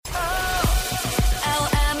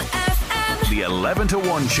the 11 to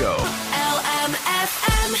 1 show.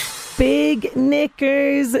 LMFM. Big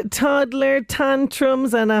knickers, toddler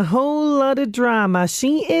tantrums and a whole lot of drama.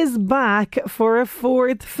 She is back for a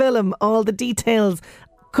fourth film. All the details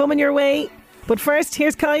coming your way. But first,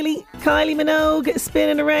 here's Kylie Minogue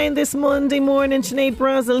spinning around this Monday morning. Sinead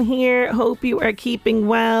Brazel here. Hope you are keeping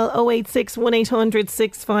well. 086 1800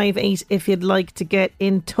 658 if you'd like to get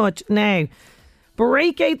in touch now.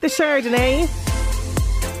 Break out the Chardonnay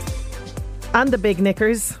and the big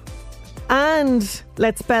knickers. And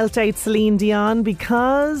let's belt out Celine Dion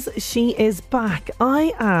because she is back.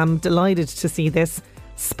 I am delighted to see this.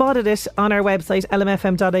 Spotted it on our website,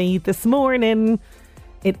 lmfm.ie this morning.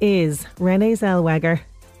 It is Renée Zellweger,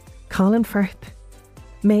 Colin Firth,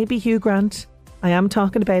 maybe Hugh Grant. I am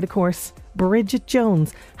talking about, of course, Bridget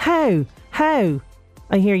Jones. How?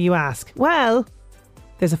 I hear you ask. Well,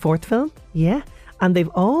 there's a fourth film, yeah. And they've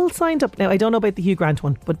all signed up. Now, I don't know about the Hugh Grant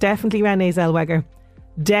one, but definitely Renée Zellweger,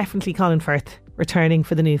 definitely Colin Firth returning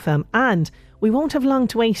for the new film. And we won't have long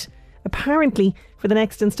to wait, apparently, for the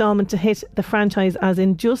next instalment to hit the franchise, as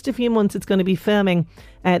in just a few months it's going to be filming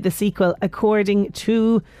the sequel, according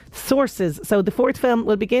to sources. So the fourth film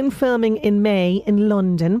will begin filming in May in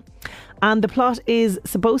London, and the plot is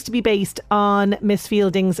supposed to be based on Miss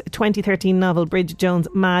Fielding's 2013 novel Bridget Jones'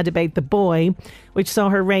 Mad About the Boy, which saw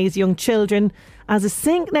her raise young children as a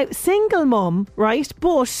single mum, right?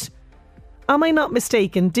 But am I not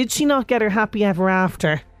mistaken, did she not get her happy ever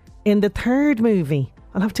after in the third movie?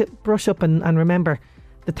 I'll have to brush up and remember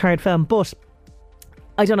the third film, but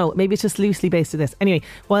I don't know, maybe it's just loosely based on this. Anyway,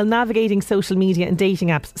 while navigating social media and dating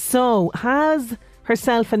apps. So has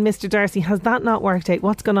herself and Mr. Darcy, has that not worked out?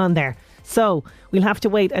 What's going on there? So we'll have to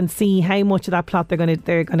wait and see how much of that plot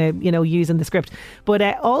they're gonna use in the script. But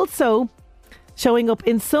also showing up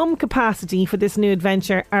in some capacity for this new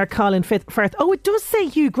adventure are Colin Firth. Oh, it does say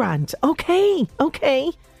Hugh Grant. Okay.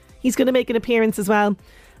 He's going to make an appearance as well.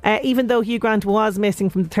 Even though Hugh Grant was missing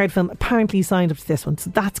from the third film, apparently he signed up to this one, so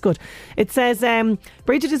that's good. It says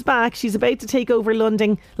Bridget is back. She's about to take over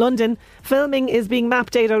London. Filming is being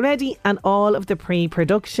mapped out already, and all of the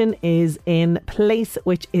pre-production is in place,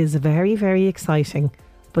 which is very, very exciting.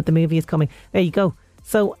 But the movie is coming. There you go.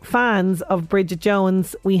 So fans of Bridget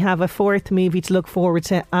Jones, we have a fourth movie to look forward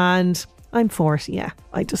to, and I'm for it. Yeah,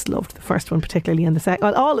 I just loved the first one particularly, and the second.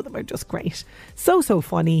 Well, all of them are just great. So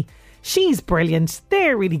funny. She's brilliant.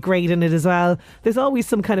 They're really great in it as well. There's always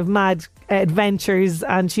some kind of mad adventures,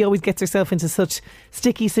 and she always gets herself into such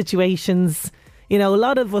sticky situations. You know, a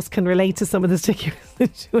lot of us can relate to some of the sticky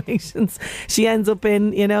situations she ends up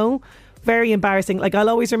in, you know. Very embarrassing. Like, I'll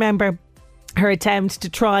always remember her attempt to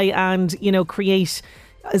try and, you know, create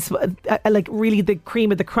like really the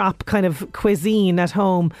cream of the crop kind of cuisine at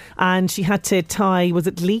home, and she had to tie, was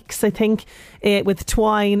it leeks I think, with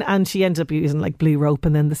twine, and she ended up using like blue rope,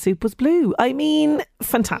 and then the soup was blue. I mean,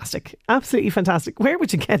 fantastic, absolutely fantastic. Where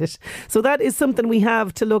would you get it? So that is something we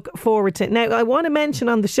have to look forward to. Now, I want to mention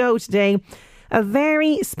on the show today a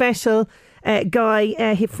very special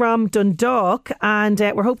guy from Dundalk, and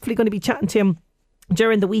we're hopefully going to be chatting to him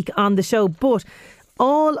during the week on the show. But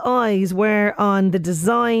all eyes were on the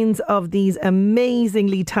designs of these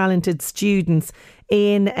amazingly talented students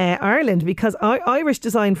in Ireland, because Irish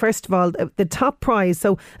design, first of all, the top prize,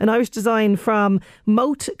 so an Irish design from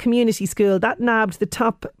Moat Community School, that nabbed the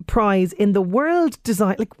top prize in the World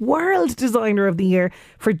Designer of the Year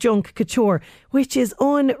for Junk Couture, which is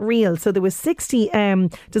unreal. So there was 60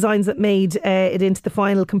 designs that made it into the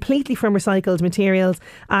final completely from recycled materials,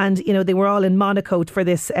 and you know, they were all in monocoat for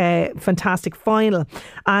this fantastic final.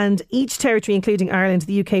 And each territory, including Ireland,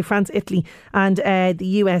 the UK, France, Italy and the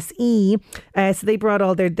USE, so they brought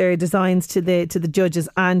all their designs to the judges.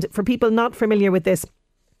 And for people not familiar with this,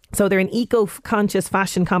 so they're an eco-conscious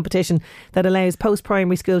fashion competition that allows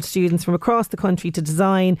post-primary school students from across the country to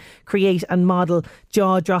design, create and model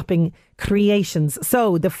jaw-dropping creations.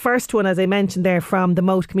 So the first one, as I mentioned there, from the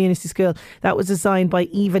Moat Community School, that was designed by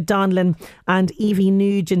Eva Donlan and Evie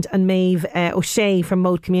Nugent and Maeve O'Shea from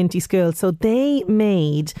Moat Community School. So they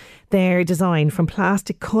made their design from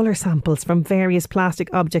plastic colour samples from various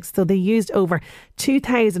plastic objects. So they used over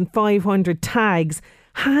 2,500 tags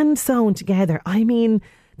hand sewn together. I mean,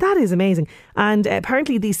 that is amazing. And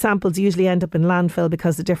apparently these samples usually end up in landfill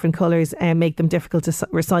because the different colours make them difficult to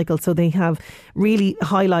recycle. So they have really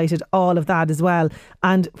highlighted all of that as well.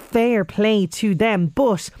 And fair play to them.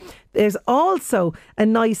 But there's also a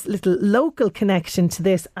nice little local connection to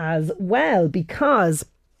this as well, because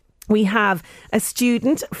we have a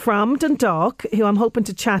student from Dundalk who I'm hoping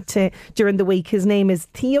to chat to during the week. His name is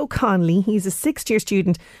Theo Conley. He's a 6th year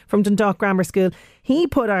student from Dundalk Grammar School. he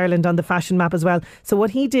put Ireland on the fashion map as well. So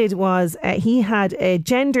what he did was he had a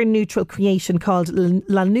gender neutral creation called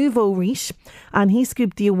La Nouveau Riche, and he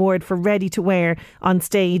scooped the award for ready to wear on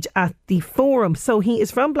stage at the Forum. So he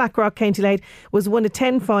is from Blackrock, County Louth, was one of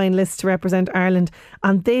 10 finalists to represent Ireland,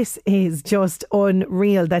 and this is just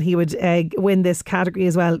unreal that he would win this category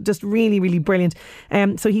as well. Just really, really brilliant.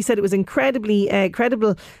 So he said it was incredibly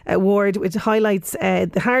credible award, which highlights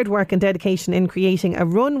the hard work and dedication in creating a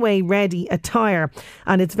runway ready attire,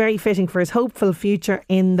 and it's very fitting for his hopeful future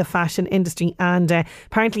in the fashion industry. And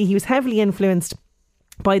apparently he was heavily influenced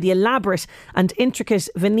by the elaborate and intricate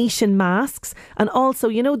Venetian masks, and also,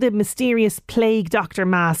 you know, the mysterious plague doctor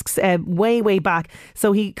masks way back.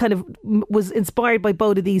 So he kind of was inspired by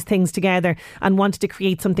both of these things together and wanted to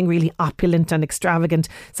create something really opulent and extravagant.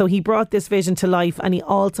 So he brought this vision to life, and he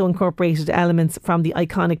also incorporated elements from the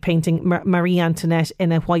iconic painting Marie Antoinette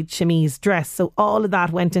in a white chemise dress. So all of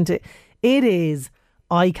that went into it. Is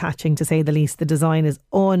eye-catching, to say the least. The design is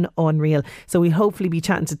unreal. So we'll hopefully be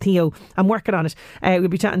chatting to Theo. I'm working on it. We'll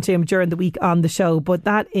be chatting to him during the week on the show. But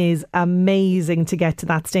that is amazing to get to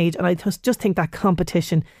that stage. And I just think that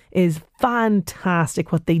competition is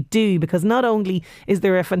fantastic what they do, because not only is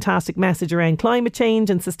there a fantastic message around climate change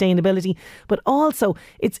and sustainability, but also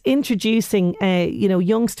it's introducing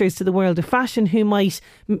youngsters to the world of fashion who might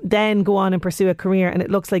then go on and pursue a career. And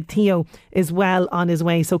it looks like Theo is well on his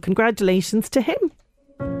way. So congratulations to him.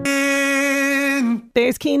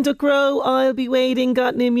 There's Keen Duck Row, I'll Be Waiting.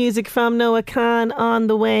 Got new music from Noah Kahan on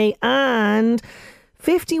the way, and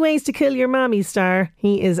 50 Ways to Kill Your Mammy star.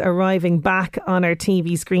 He is arriving back on our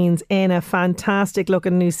TV screens in a fantastic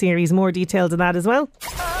looking new series. More details of that as well.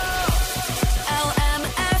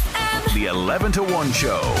 LMFM. The 11 to 1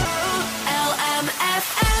 show.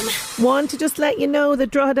 Want to just let you know that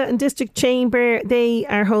Drogheda and District Chamber, they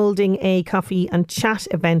are holding a coffee and chat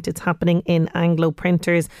event. It's happening in Anglo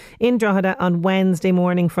Printers in Drogheda on Wednesday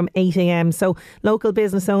morning from 8 a.m. So local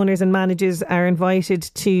business owners and managers are invited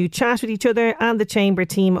to chat with each other and the Chamber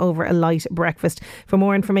team over a light breakfast. For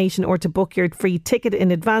more information or to book your free ticket in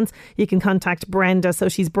advance, you can contact Brenda. So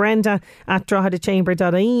she's Brenda at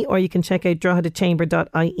droghedachamber.ie, or you can check out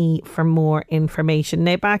droghedachamber.ie for more information.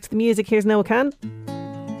 Now back to the music. Here's Noah Kahan.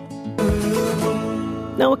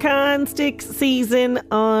 Noah Kahan, Stick Season.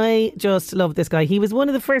 I just love this guy. He was one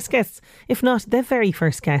of the first guests, if not the very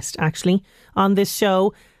first guest actually, on this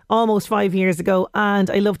show almost 5 years ago,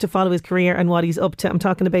 and I love to follow his career and what he's up to. I'm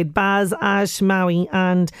talking about Baz Ashmawy,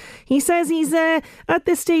 and he says he's at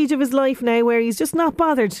this stage of his life now where he's just not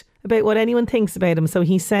bothered about what anyone thinks about him. So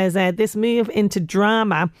he says this move into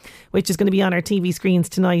drama, which is going to be on our TV screens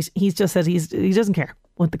tonight, he's just said he doesn't care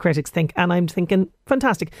what the critics think. And I'm thinking,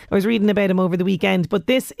 fantastic. I was reading about him over the weekend, but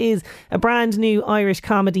this is a brand new Irish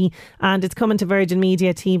comedy, and it's coming to Virgin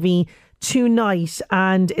Media TV tonight,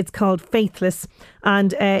 and it's called Faithless,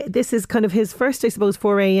 and this is kind of his first, I suppose,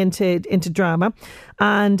 foray into drama,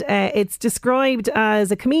 and it's described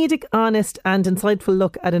as a comedic, honest and insightful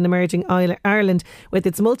look at an emerging Ireland with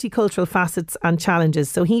its multicultural facets and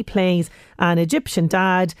challenges. So he plays an Egyptian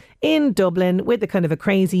dad in Dublin with a kind of a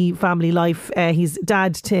crazy family life. He's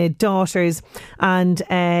dad to daughters, and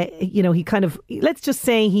he kind of, let's just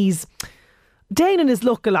say he's down in his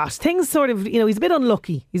luck a lot. Things sort of, he's a bit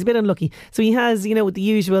unlucky. So he has, the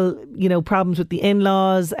usual, problems with the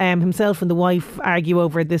in-laws. Himself and the wife argue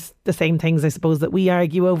over the same things, I suppose, that we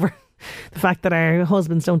argue over. The fact that our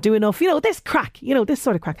husbands don't do enough. This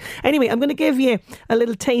sort of crack. Anyway, I'm going to give you a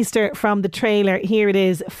little taster from the trailer. Here it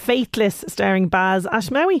is, Faithless, starring Baz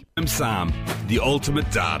Ashmawy. I'm Sam, the ultimate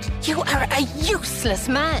dad. You are a useless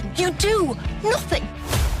man. You do nothing.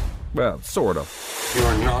 Well, sort of. You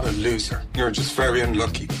are not a loser. You're just very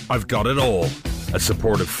unlucky. I've got it all. A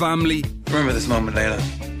supportive family. Remember this moment, Layla.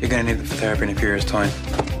 You're going to need it for therapy in a few years' time.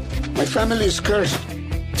 My family is cursed.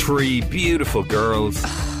 3 beautiful girls.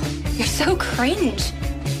 You're so cringe.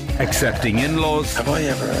 Accepting in-laws. Have I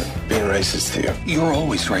ever been racist to you? You're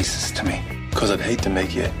always racist to me. Because I'd hate to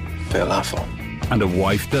make you feel awful. And a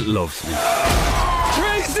wife that loves me.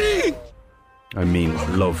 Tracy! I mean,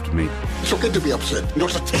 loved me. It's okay to be upset. You're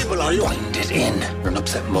a table, are you? Wind it in. You're an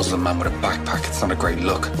upset Muslim man with a backpack. It's not a great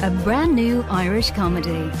look. A brand new Irish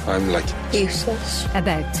comedy. I'm like Useless.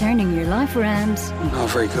 About turning your life around. not a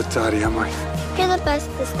very good daddy, am I? You're the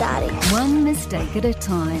bestest daddy. One mistake at a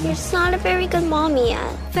time. You're just not a very good mommy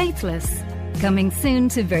yet. Faithless. Coming soon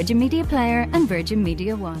to Virgin Media Player and Virgin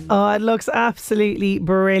Media One. Oh, it looks absolutely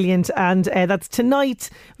brilliant. And that's tonight,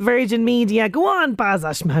 Virgin Media. Go on, Baz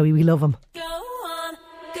Ashmawy, we love him. Go on,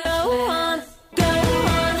 go on, go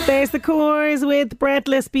on. There's the Coors with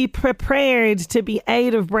Breathless. Be prepared to be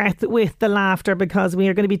out of breath with the laughter, because we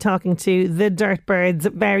are going to be talking to the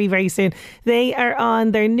Dirtbirds very, very soon. They are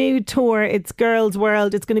on their new tour. It's Girls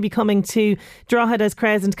World. It's going to be coming to Drogheda's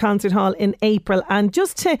Crescent Concert Hall in April. And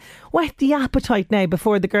just to whet the appetite now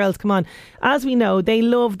before the girls come on, as we know, they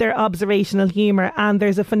love their observational humour, and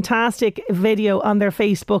there's a fantastic video on their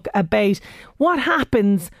Facebook about what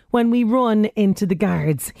happens when we run into the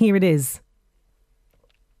guards. Here it is.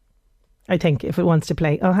 I think, if it wants to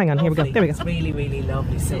play. Oh, hang on, here we go. There we go. It's really, really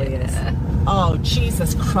lovely, so it is. Oh,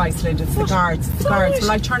 Jesus Christ, Linda, it's the guards. It's the guards.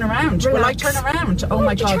 Will I turn around? Will I turn around? Oh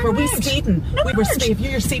my God, were we speeding? We were speeding. Have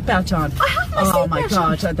you your seatbelt on? I have my Oh my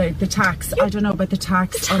seatbelt God, on. the tax. I don't know about the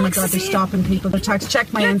tax. The Oh my tax God, they're is in. stopping people. The tax.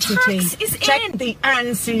 Check my The NCT. tax is Check in. the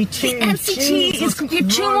NCT. The NCT Jesus is. You have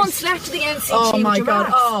 2 Christ. months left of the NCT. Oh my with God!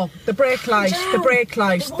 your Oh, the brake light, the brake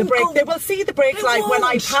light, the brake. They will see the brake They light when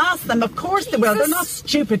I won't. pass them. Of course they will. They're not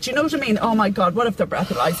stupid. Do you know what I mean? Oh my God! What if they're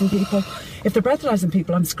breathalyzing people? If they're breathalyzing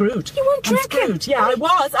people, I'm screwed. You weren't I'm drinking. screwed. Yeah, I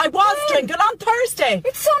was drinking on Thursday.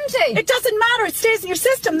 It's Sunday. It doesn't matter. It stays in your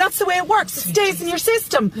system. That's the way it works. It stays in your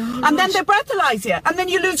system. And then they breathalyze you. And then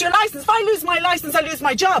you lose your license. If I lose my license, I lose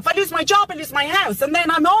my job. If I lose my job, I lose my house. And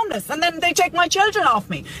then I'm homeless. And then they take my children off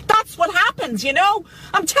me. That's what happens, you know?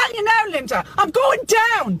 I'm telling you now, Linda. I'm going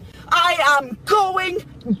down. I am going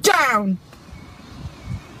down.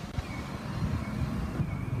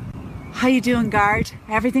 How you doing, guard?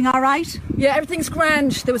 Everything all right? Yeah, everything's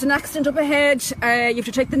grand. There was an accident up ahead. You have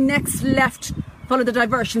to take the next left, follow the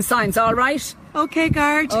diversion signs, all right? Okay,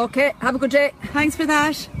 guard. Okay, have a good day. Thanks for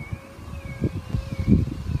that.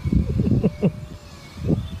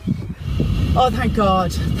 Oh, thank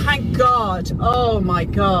God. Thank God. Oh, my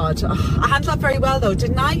God. I handled that very well, though,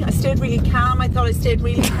 didn't I? I stayed really calm. I thought I stayed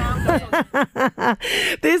really calm.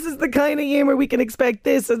 This is the kind of humour we can expect,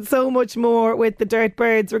 this and so much more with the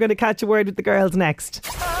Dirtbirds. We're going to catch a word with the girls next.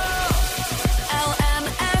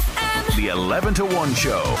 The 11 to 1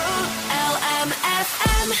 show.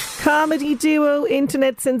 Comedy duo,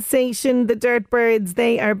 internet sensation, the Dirtbirds,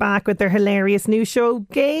 they are back with their hilarious new show,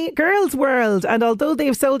 Girls World. And although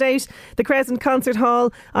they've sold out the Crescent Concert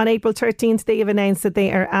Hall on April 13th, they have announced that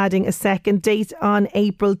they are adding a second date on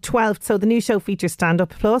April 12th. So the new show features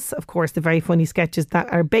stand-up plus, of course, the very funny sketches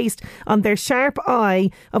that are based on their sharp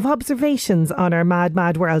eye of observations on our mad,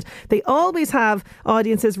 mad world. They always have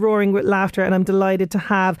audiences roaring with laughter, and I'm delighted to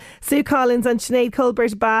have Sue Collins and Sinead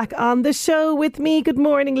Colbert back on the show with me. Good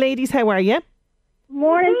morning, ladies. How are you?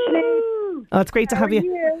 Morning, Sinead. Oh, it's great to have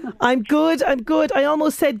you. I'm good. I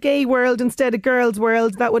almost said Gay World instead of Girls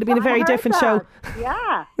World. That would have been a very different show.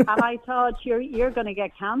 Yeah, and I thought you're going to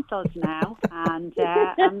get cancelled now, and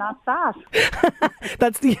that's that.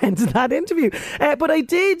 That's the end of that interview. But I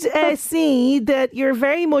did see that you're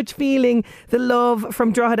very much feeling the love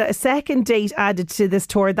from Drogheda. A second date added to this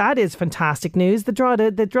tour. That is fantastic news. The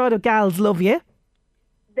Drogheda gals love you.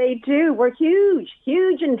 They do. We're huge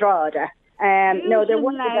in Drogheda. No, they're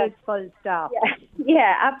one loud, full stop.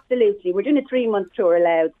 Yeah, absolutely. We're doing a 3-month tour,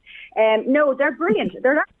 Louds. No, they're brilliant.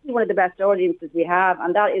 They're actually one of the best audiences we have,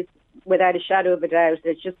 and that is without a shadow of a doubt.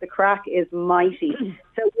 It's just the crack is mighty.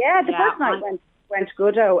 So yeah, the first night went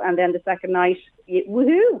goodo, and then the second night,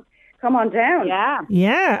 woohoo! Come on down.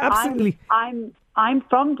 Yeah, absolutely. I'm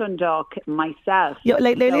from Dundalk myself.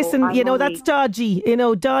 Listen, that's dodgy.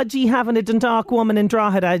 Dodgy having a Dundalk woman in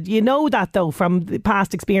Drogheda. You know that, though, from the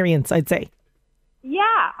past experience, I'd say.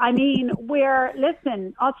 Yeah, I mean,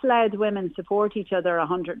 us loud women support each other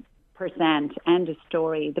 100%. End of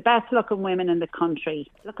story. The best looking women in the country.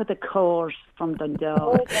 Look at the Coors from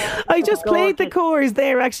Dundalk. I just played the Coors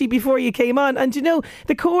there actually before you came on, and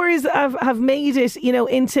the Coors have made it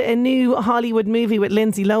into a new Hollywood movie with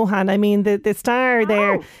Lindsay Lohan. I mean, the star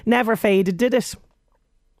there never faded, did it?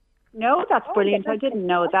 No, that's brilliant. I didn't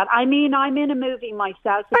know that. I mean, I'm in a movie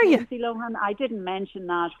myself with Lindsay Lohan. I didn't mention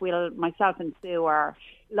that. Myself and Sue are.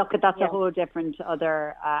 Look, that's a whole different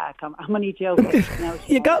other. I'm only joking.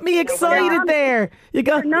 You got me excited there. You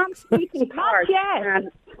got not speaking part. Not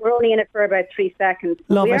yet. We're only in it for about 3 seconds.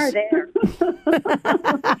 Love we it. are there.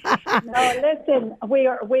 No, listen, we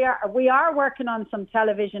are working on some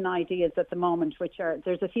television ideas at the moment,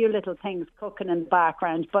 there's a few little things cooking in the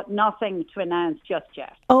background, but nothing to announce just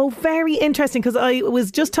yet. Oh, very interesting, because I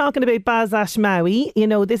was just talking about Baz Ashmawy.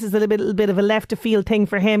 This is a little bit of a left of field thing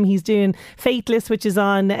for him. He's doing Fateless, which is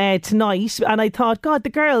on tonight, and I thought, God, the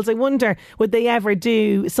girls, I wonder would they ever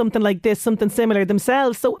do something like this, something similar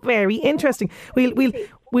themselves. So very interesting.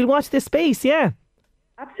 We'll watch this space, yeah.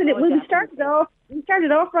 Absolutely. Well, we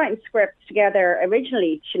started off writing scripts together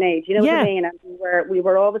originally, Sinead. You know what I mean? And we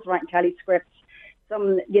were always writing telly scripts.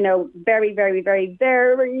 some, very, very, very,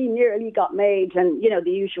 very nearly got made, and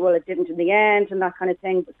the usual, it didn't in the end, and that kind of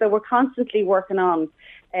thing. So we're constantly working on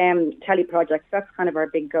telly projects. That's kind of our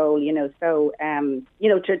big goal, So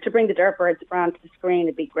to bring the Dirtbirds brand to the screen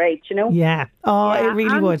would be great, Yeah. Oh, it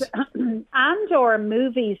really would. And or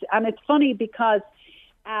movies, and it's funny because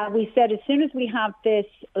we said as soon as we have this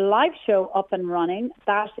live show up and running,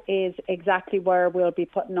 that is exactly where we'll be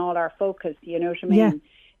putting all our focus. You know what I mean? Yeah.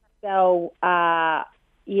 So,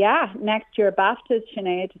 next year BAFTAs,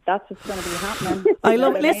 Sinead, that's what's going to be happening. I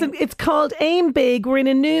love it. Listen, it's called Aim Big. We're in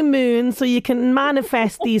a new moon, so you can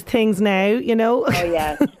manifest these things now, Oh,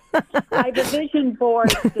 yes. I have a vision board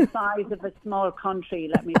the size of a small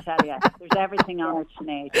country, let me tell you. There's everything on it,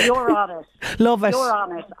 Sinead. You're on it. Love it. You're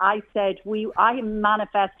on it. I said, I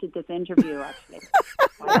manifested this interview, actually.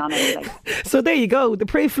 Quite honestly. So there you go. The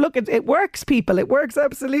proof, look, it works, people. It works,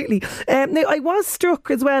 absolutely. Now, I was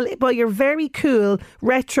struck as well by your very cool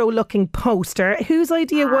retro-looking poster. Whose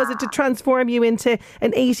idea was it to transform you into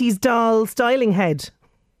an 80s doll styling head?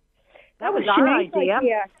 That was our idea.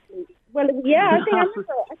 Actually. Well, yeah, I can't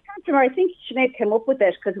remember. I think Sinead came up with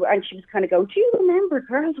it and she was kind of going, "Do you remember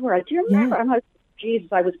Girls World? Do you remember?" Yeah. And I was, Jesus,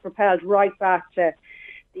 I was propelled right back to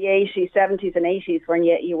the 80s, 70s and 80s when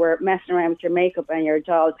you were messing around with your makeup and your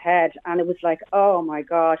doll's head, and it was like, oh my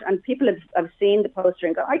God. And people have seen the poster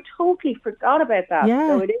and go, I totally forgot about that. Yeah.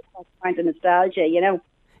 So it is that kind of nostalgia,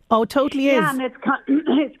 Oh, it totally is. Yeah, and it's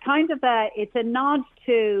kind of it's a nod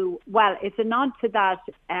to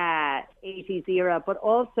that 80s era, but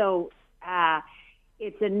also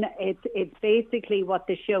it's basically what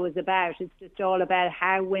the show is about. It's just all about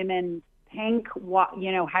how women think,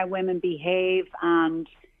 how women behave, and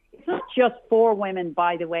it's not just for women,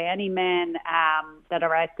 by the way. Any men that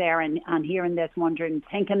are out there and hearing this, wondering,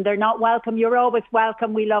 thinking they're not welcome, you're always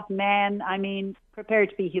welcome. We love men. I mean, prepare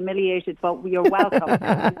to be humiliated, but you're welcome.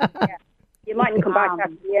 Yeah. You mightn't come back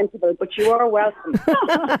after the interval, but you are welcome.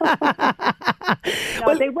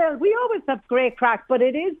 No, they will. We always have great crack, but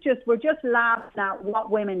we're just laughing at what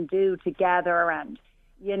women do together and,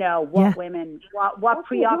 what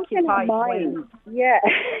preoccupies women. Yeah.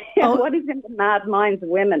 What is in the mad minds of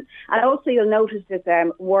women. And also you'll notice this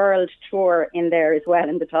world tour in there as well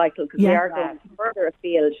in the title, because we are going further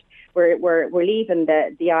afield. We're leaving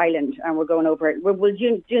the island and we're going over it. We're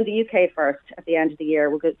doing the UK first at the end of the year.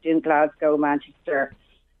 We're doing Glasgow, Manchester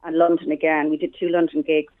and London again. We did 2 London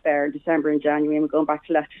gigs there in December and January, and we're going back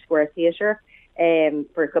to Leicester Square Theatre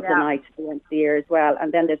for a couple of nights at the end of the year as well.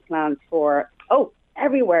 And then there's plans for,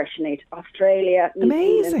 everywhere, Sinead. Australia, New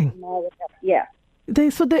Amazing. Zealand, America. Yeah.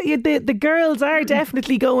 The girls are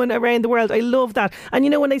definitely going around the world. I love that. And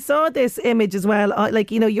when I saw this image as well,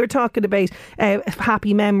 you're talking about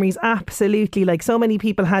happy memories. Absolutely. Like, so many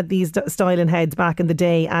people had these styling heads back in the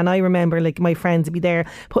day, and I remember my friends would be there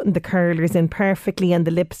putting the curlers in perfectly and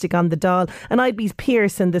the lipstick on the doll, and I'd be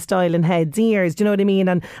piercing the styling heads' ears, do you know what I mean,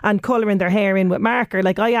 and colouring their hair in with marker.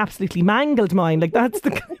 Like, I absolutely mangled mine. Like, that's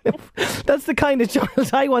the kind of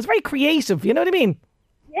child I was. Very creative, you know what I mean?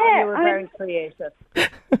 Yeah, you were very creative.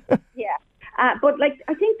 Yeah, but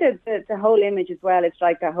I think the whole image as well. It's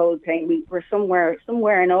like the whole thing. We're somewhere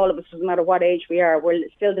in all of us, no matter what age we are, we're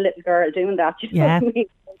still the little girl doing that. You know what I mean?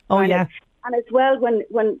 Oh yeah. And as well,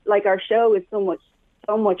 when our show is so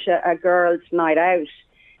much a girls' night out,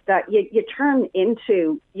 that you turn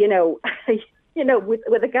into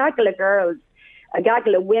with a gaggle of girls, a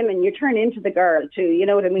gaggle of women, you turn into the girl too. You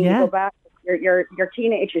know what I mean? Yeah. You go back. You're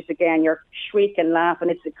teenagers again. You're shrieking, laughing.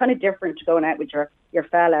 It's kind of different to going out with your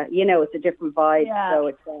fella. It's a different vibe. Yeah. So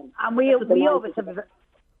it's and we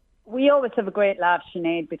always have a great laugh,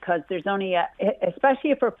 Sinead, because there's only especially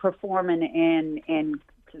if we're performing in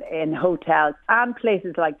hotels and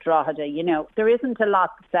places like Drogheda. There isn't a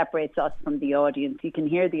lot that separates us from the audience. You can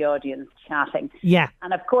hear the audience chatting. Yeah.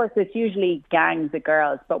 And of course, it's usually gangs of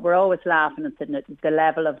girls, but we're always laughing at the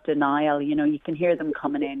level of denial. You can hear them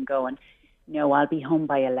coming in going, no, I'll be home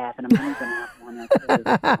by 11. I'm only going to have 1 or 2.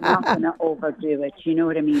 I'm not going to overdo it. You know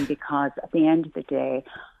what I mean? Because at the end of the day,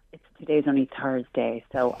 today's only Thursday.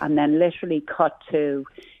 So, and then literally cut to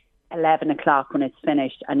 11 o'clock when it's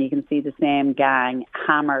finished, and you can see the same gang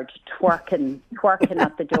hammered, twerking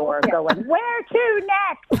at the door, going, where to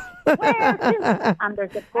next? Where to? And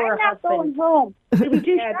there's a poor husband. Home.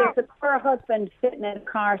 There's a poor husband sitting in a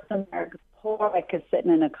car somewhere. Porrick is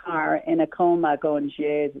sitting in a car in a coma going,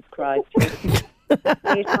 Jesus Christ.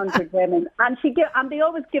 800 women. And they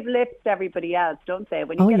always give lips to everybody else, don't they?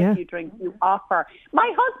 When you get a few drinks, you offer.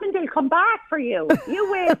 My husband will come back for you.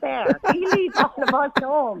 You wait there. He leaves all of us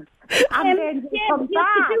home. And then he comes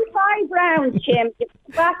back. You do 5 rounds, Jim.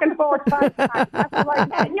 Back and forth 5 times. That's what I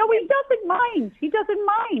said. No, he doesn't mind. He doesn't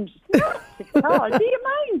mind. Not at all. Do you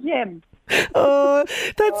mind, Jim? Oh,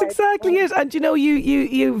 that's exactly it. And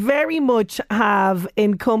you very much have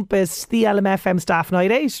encompassed the LMFM staff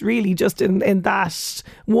night out, really, just in that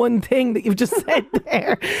one thing that you've just said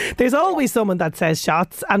there. There's always someone that says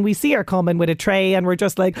shots, and we see her coming with a tray, and we're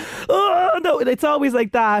just like, oh no, it's always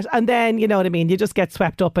like that. And then, you know what I mean, you just get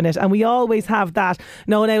swept up in it. And we always have that,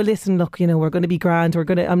 no, now listen, look, we're going to be grand,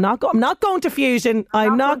 I'm not going to Fusion,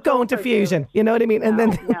 I'm not going to Fusion, you know what I mean? And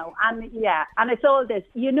then and it's all this,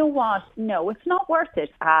 you know what, no, it's not worth it.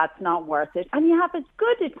 It's not worth it. And you have as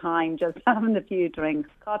good a time just having a few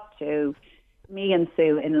drinks. Cut to me and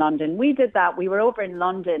Sue in London. We did that. We were over in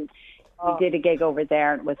London. We did a gig over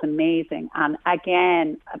there. It was amazing. And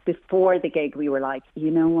again, before the gig, we were like,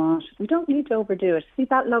 you know what? We don't need to overdo it. See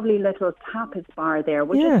that lovely little tapas bar there?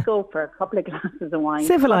 We'll just go for a couple of glasses of wine.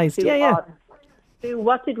 Civilised, Sue,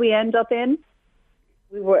 what did we end up in?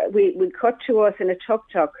 We cut to us in a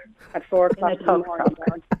tuk-tuk at 4 o'clock in the morning.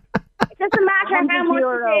 It doesn't matter how much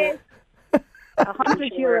it is.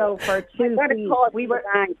 €100 for 2 seats. We were.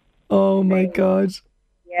 Oh my God.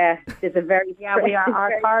 Yeah, there's a very we are.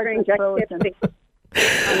 Our cars are frozen.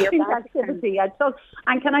 Activity.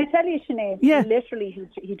 And can I tell you, Sinead,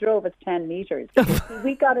 he drove us 10 metres.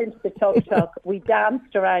 We got into the tuk-tuk, we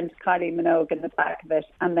danced around Kylie Minogue in the back of it,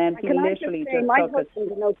 and then he literally just my took us.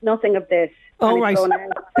 husband knows nothing of this. Oh, right.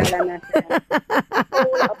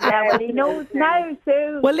 He knows now,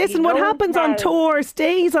 Sue. Well, listen, what happens on tour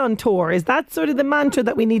stays on tour. Is that sort of the mantra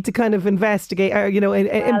that we need to kind of investigate, or,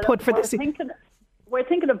 input for this? We're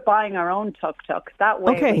thinking of buying our own tuk-tuk. That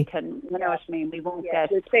way we can, you know what I mean, we won't get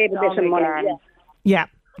save a bit of money. Yeah.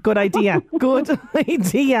 Good idea. Good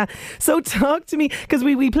idea. So talk to me, because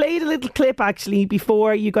we played a little clip actually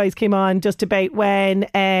before you guys came on, just about when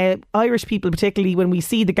Irish people, particularly when we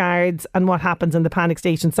see the guards and what happens in the panic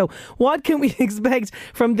station. So what can we expect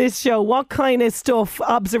from this show? What kind of stuff,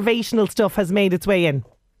 observational stuff, has made its way in?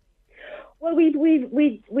 Well,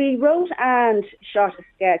 we wrote and shot a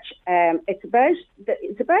sketch. It's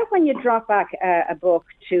about when you drop back a book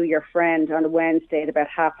to your friend on a Wednesday at about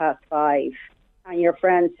 5:30, and your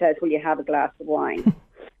friend says, "Will you have a glass of wine?"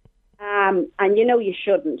 And you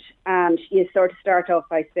shouldn't. And you sort of start off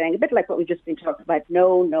by saying, a bit like what we've just been talking about,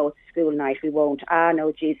 no, it's school night, we won't.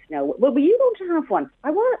 No, geez, no. Well, were you going to have one? But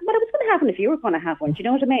I was going to have one if you were going to have one. Do you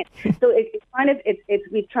know what I mean? So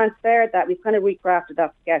we've transferred that, we've kind of recrafted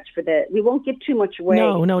that sketch we won't give too much away.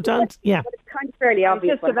 No, don't. Yeah. But it's kind of fairly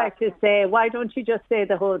obvious. Just about to say, why don't you just say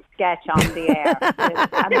the whole sketch on the air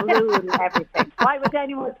and ruin everything? Why would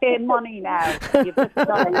anyone pay money now? You've just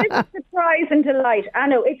done it. It's surprise and delight. I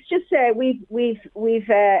know, it's just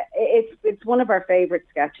it's one of our favourite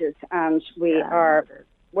sketches, and we're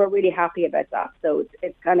really happy about that. So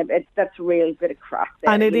it's that's a real bit of crack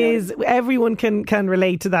there. And it is, everyone can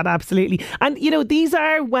relate to that, absolutely. And these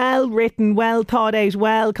are well written, well thought out,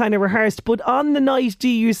 well kind of rehearsed. But on the night, do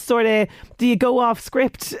you go off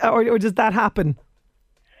script, or does that happen?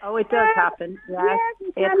 Oh, it does happen. Yes,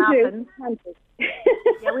 it happens.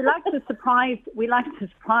 Yeah, we like to surprise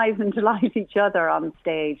and delight each other on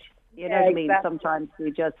stage. You know what I mean? Exactly. Sometimes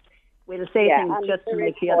we'll say things just to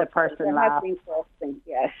make the other person laugh.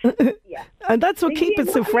 Yes. Yeah. And that's what keeps it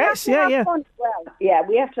so fresh. Yeah. Yeah,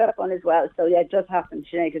 we have to have fun as well. So yeah, it does happen.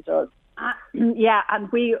 Sinead, it does.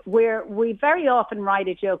 And we very often write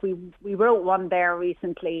a joke. We wrote one there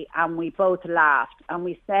recently, and we both laughed, and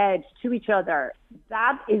we said to each other,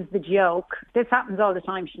 "That is the joke." This happens all the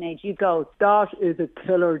time, Sinead. You go, "That is a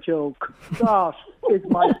killer joke. That is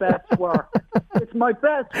my best work. It's my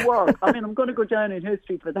best work. I mean, I'm going to go down in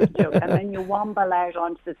history for that joke." And then you wamble out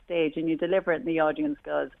onto the stage and you deliver it, and the audience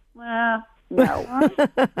goes, "Well, no."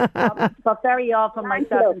 But very often,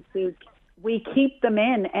 myself and Sue, we keep them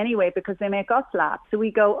in anyway because they make us laugh. So we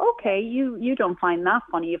go, okay, you don't find that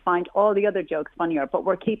funny. You find all the other jokes funnier, but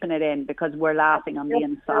we're keeping it in because we're laughing on the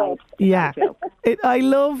inside. Yeah, I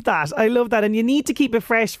love that. And you need to keep it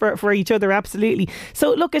fresh for each other, absolutely.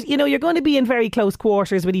 So look, you're going to be in very close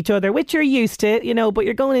quarters with each other, which you're used to, but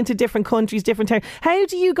you're going into different countries, different towns. How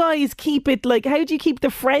do you guys keep it, how do you keep the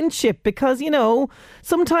friendship? Because,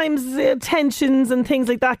 sometimes tensions and things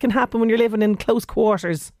like that can happen when you're living in close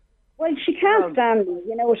quarters. Well, she can't stand me,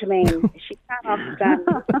 you know what I mean? She cannot stand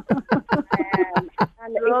me.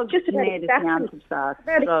 And it's just about acceptance.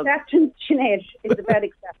 Sinead. It's about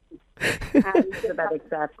acceptance. about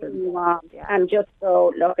acceptance. And just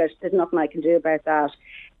go, look, there's nothing I can do about that.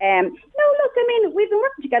 No, look, I mean, we've been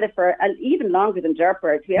working together for even longer than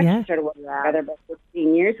Dirtbirds. We actually started working together about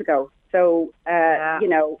 15 years ago. So, you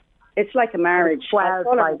know, it's like a marriage. 12,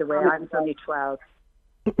 by the way. I'm only 12.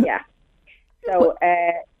 Yeah. So,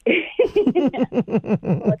 I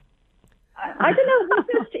don't know.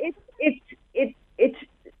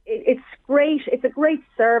 It's great. It's a great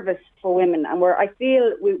service for women, and I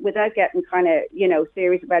feel without getting kind of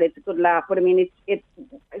serious about it, it's a good laugh. But I mean, I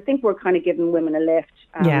think we're kind of giving women a lift.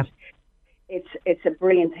 And it's a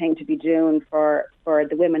brilliant thing to be doing for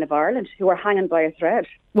the women of Ireland who are hanging by a thread.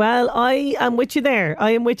 Well, I am with you there.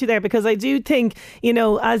 Because I do think,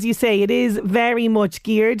 as you say, it is very much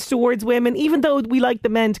geared towards women, even though we like the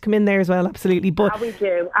men to come in there as well, absolutely. But we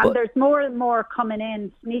do. And there's more and more coming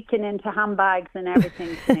in, sneaking into handbags and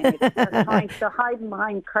everything. They're hiding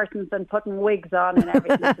behind curtains and putting wigs on and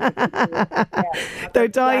everything. They're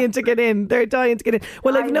dying to get in.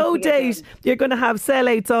 Well, I've no doubt you're going to have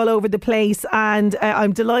sellouts all over the place, and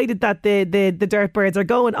I'm delighted that the Dirtbirds are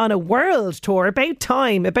going on a world tour. About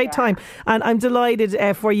time. And I'm delighted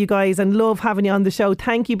for you guys and love having you on the show.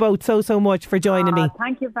 Thank you both so much for joining me.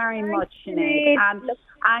 Thank you very much, Sinead.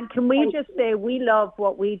 And can we just say we love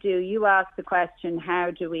what we do? You asked the question,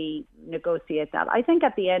 how do we negotiate that? I think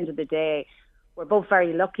at the end of the day, we're both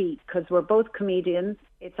very lucky because we're both comedians.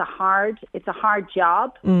 It's a hard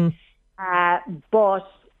job, but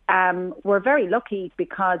we're very lucky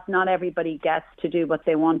because not everybody gets to do what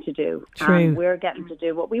they want to do. True. And we're getting to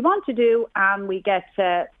do what we want to do, and we get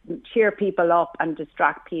to cheer people up and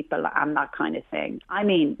distract people and that kind of thing. I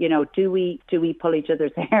mean, do we pull each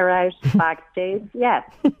other's hair out backstage? Yes,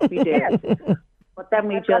 we do. Yes. But then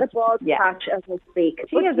we got a bald patch as we speak.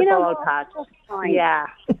 She has a bald patch. Yeah,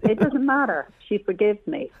 it doesn't matter. She forgives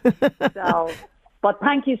me. So, but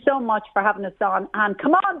thank you so much for having us on. And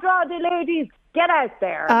come on, Drogheda ladies. Get out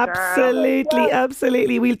there,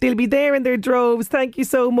 Absolutely. They'll be there in their droves. Thank you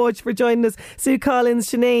so much for joining us. Sue Collins,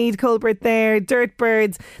 Sinead Colbert there,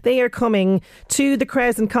 Dirtbirds. They are coming to the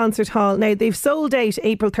Crescent Concert Hall. Now, they've sold out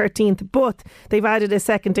April 13th, but they've added a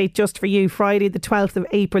second date just for you. Friday the 12th of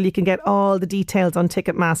April. You can get all the details on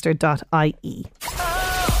ticketmaster.ie.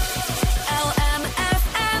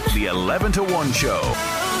 The 11 to 1 show.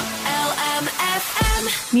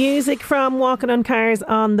 Music from Walking on Cars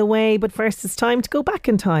on the way, but first it's time to go back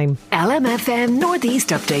in time. LMFM Northeast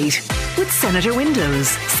Update with Senator Windows.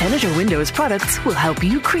 Senator Windows products will help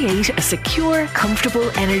you create a secure, comfortable,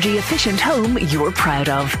 energy efficient home you're proud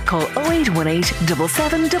of. Call 0818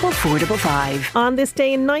 774455. On this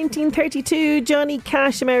day in 1932, Johnny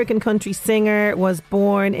Cash, American country singer, was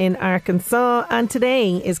born in Arkansas, and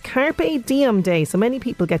today is Carpe Diem Day. So many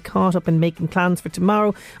people get caught up in making plans for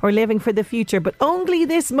tomorrow or living for the future, but only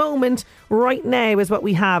this moment right now is what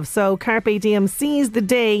we have. So Carpe Diem, seize the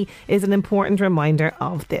day, is an important reminder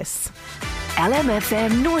of this.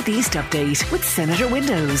 LMFM Northeast Update with Senator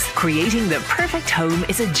Windows. Creating the perfect home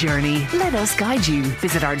is a journey. Let us guide you.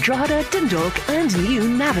 Visit our Drogheda, Dundalk and new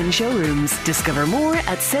Navan showrooms. Discover more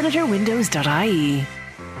at senatorwindows.ie.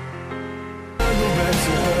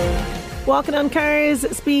 Walking on cars,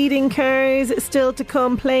 speeding cars, still to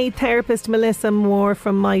come. Play therapist Melissa Moore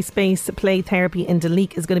from MySpace Play Therapy in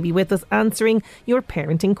Daleek is going to be with us answering your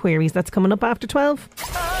parenting queries. That's coming up after 12.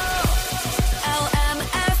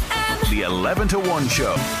 The 11 to 1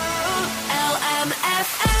 show.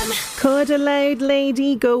 Could a Louth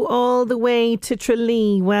lady go all the way to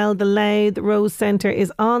Tralee? Well, the Louth Rose Centre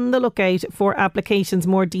is on the lookout for applications.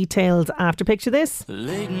 More details after. Picture this.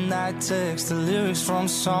 Late night text, the lyrics from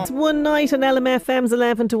song. It's one night on LMFM's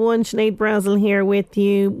 11 to 1. Sinead Brazel here with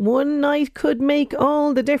you. One night could make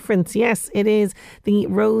all the difference. Yes, it is the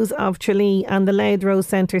Rose of Tralee, and the Louth Rose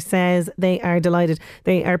Centre says they are delighted.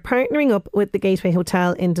 They are partnering up with the Gateway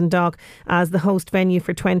Hotel in Dundalk as the host venue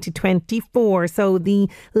for 2024. So the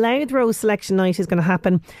Louth Rose Selection Night is going to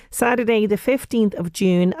happen Saturday the 15th of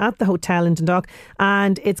June at the hotel in Dundalk,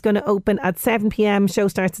 and it's going to open at 7pm. Show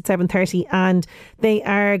starts at 7:30, and they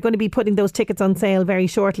are going to be putting those tickets on sale very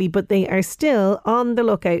shortly, but they are still on the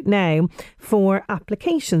lookout now for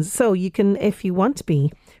applications. So you can, if you want to be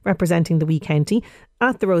representing the wee county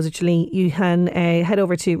at the Rose of Tralee, you can head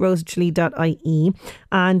over to roseoftralee.ie,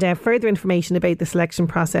 and further information about the selection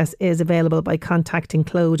process is available by contacting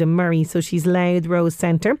Clodagh Murray. So she's Louth Rose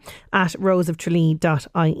Centre at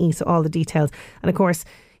roseoftralee.ie, so all the details. And of course,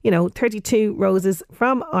 32 roses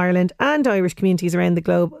from Ireland and Irish communities around the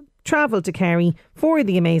globe travel to Kerry for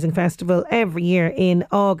the amazing festival every year in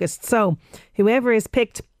August. So whoever is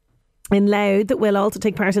picked in Louth that will also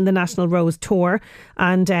take part in the National Rose Tour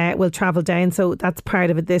and will travel down. So that's part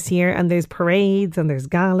of it this year. And there's parades and there's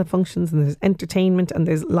gala functions and there's entertainment and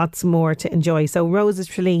there's lots more to enjoy. So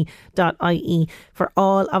rosestralee.ie for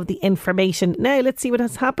all of the information. Now let's see what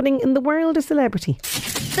is happening in the world of celebrity.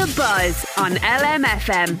 The Buzz on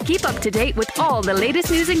LMFM. Keep up to date with all the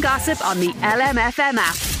latest news and gossip on the LMFM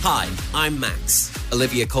app. Hi, I'm Max.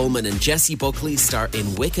 Olivia Colman and Jessie Buckley star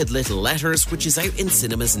in Wicked Little Letters, which is out in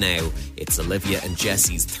cinemas now. It's Olivia and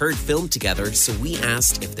Jessie's third film together, so we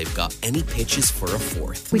asked if they've got any pitches for a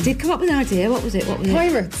fourth. We did come up with an idea. What was it?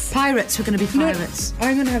 Pirates. Pirates. We're going to be pirates.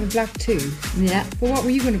 I'm going to have a black too. Yeah. Well, what were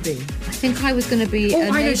you going to be? I think I was going to be. I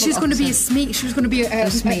know. She's going to be a Smee. She was going to be a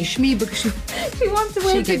Shmee because she wants to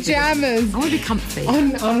wear pajamas. I want to be comfy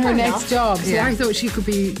on her next job. So Yeah. I thought she could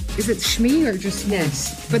be. Is it Shmee or just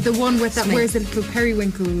Yes? But the one with that Smee. wears the little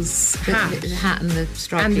periwinkles hat The hat and the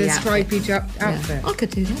stripy and the outfit. stripy outfit. I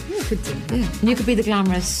could do that. You could do that. Yeah. And you could be the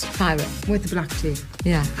glamorous pirate with the black tea.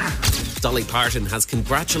 Yeah. Dolly Parton has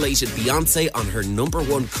congratulated Beyonce on her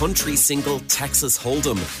 #1 country single, Texas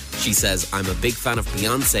Hold'em. She says, "I'm a big fan of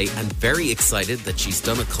Beyonce and very excited that she's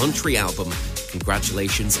done a country album.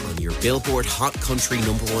 Congratulations on your Billboard Hot Country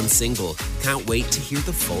 #1 single. Can't wait to hear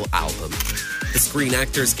the full album." The Screen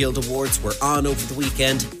Actors Guild Awards were on over the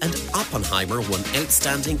weekend and Oppenheimer won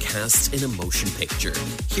Outstanding Cast in a Motion Picture.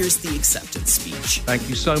 Here's the acceptance speech. Thank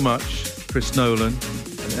you so much, Chris Nolan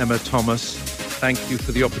and Emma Thomas. Thank you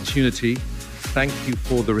for the opportunity. Thank you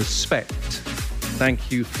for the respect.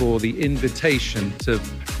 Thank you for the invitation to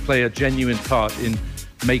play a genuine part in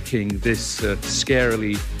making this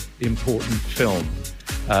scarily important film.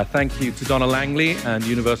 Thank you to Donna Langley and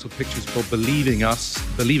Universal Pictures for believing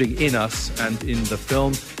in us and in the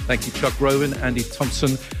film. Thank you, Chuck Rowan, Andy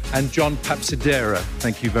Thompson, and John Papsidera.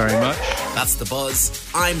 Thank you very much. That's The Buzz.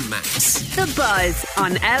 I'm Max. The Buzz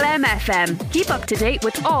on LMFM. Keep up to date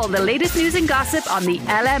with all the latest news and gossip on the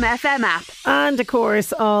LMFM app. And of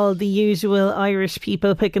course, all the usual Irish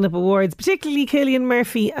people picking up awards, particularly Cillian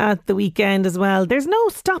Murphy at the weekend as well. There's no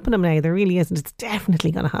stopping him now. There really isn't. It's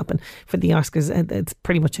definitely going to happen for the Oscars. It's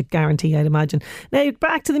pretty much a guarantee, I'd imagine. Now,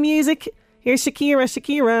 back to the music. Here's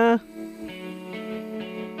Shakira.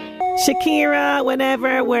 Shakira,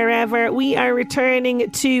 whenever, wherever. We are returning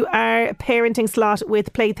to our parenting slot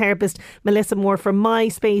with play therapist Melissa Moore from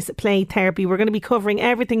MySpace Play Therapy. We're going to be covering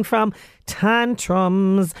everything from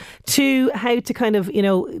tantrums to how to kind of,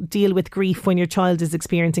 deal with grief when your child is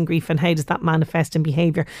experiencing grief and how does that manifest in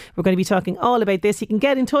behaviour. We're going to be talking all about this. You can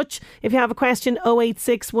get in touch if you have a question,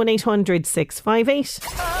 086 1800 658.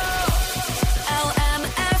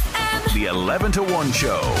 The 11 to 1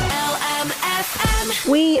 show.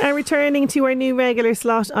 We are returning to our new regular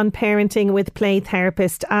slot on parenting with play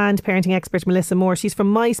therapist and parenting expert Melissa Moore. She's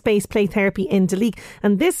from MySpace Play Therapy in Duleek,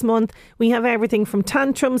 and this month we have everything from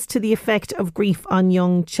tantrums to the effect of grief on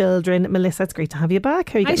young children. Melissa, it's great to have you back.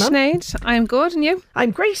 How are you getting on? Hi Sinead, I'm good, and you?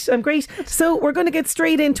 I'm great. So we're going to get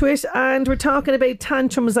straight into it, and we're talking about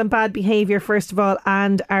tantrums and bad behaviour first of all,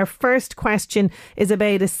 and our first question is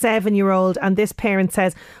about a 7-year-old, and this parent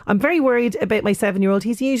says, "I'm very worried about my 7-year-old.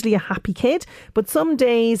 He's usually a happy kid, but some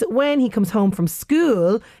days when he comes home from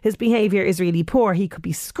school, his behaviour is really poor. He could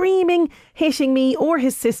be screaming, hitting me or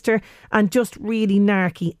his sister, and just really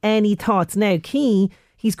narky. Any thoughts?" Now,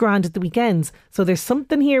 he's grand at the weekends, so there's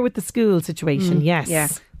something here with the school situation. Yes. Yeah,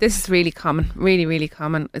 this is really common, really, really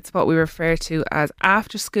common. It's what we refer to as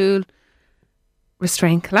after school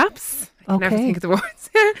restraint collapse. I can never think of the words.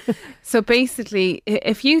 So basically,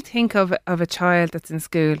 if you think of a child that's in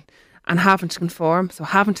school and having to conform, so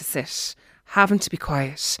having to sit, having to be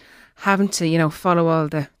quiet, having to, follow all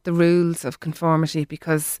the rules of conformity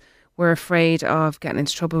because we're afraid of getting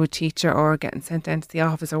into trouble with teacher or getting sent down to the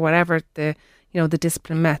office or whatever the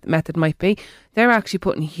discipline method might be, they're actually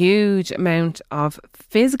putting huge amount of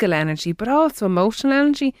physical energy but also emotional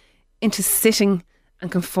energy into sitting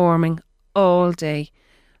and conforming all day.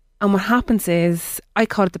 And what happens is, I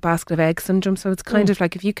call it the basket of eggs syndrome. So it's kind of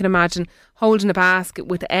like, if you can imagine holding a basket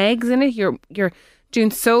with eggs in it, you're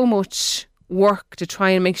doing so much work to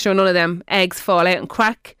try and make sure none of them eggs fall out and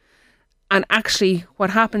crack. And actually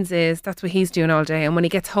what happens is that's what he's doing all day. And when he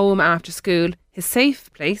gets home after school, his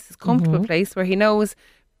safe place, his comfortable place where he knows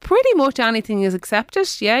pretty much anything is accepted.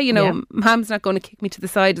 Mum's not going to kick me to the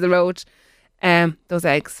side of the road. Those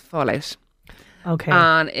eggs fall out. Okay.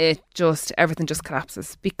 And everything just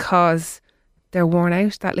collapses because they're worn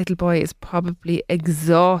out. That little boy is probably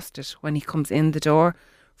exhausted when he comes in the door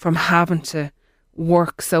from having to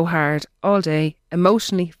work so hard all day,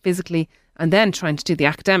 emotionally, physically, and then trying to do the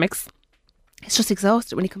academics. He's just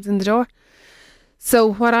exhausted when he comes in the door.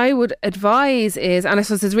 So what I would advise is, and I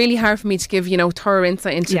suppose it's really hard for me to give, thorough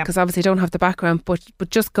insight into it because obviously I don't have the background, but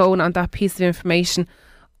just going on that piece of information,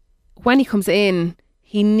 when he comes in,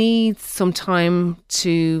 he needs some time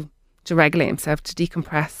to regulate himself, to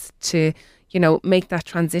decompress, to, make that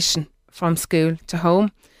transition from school to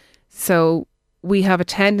home. So we have a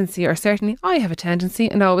tendency, or certainly I have a tendency,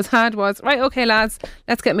 and always had, was, right, okay lads,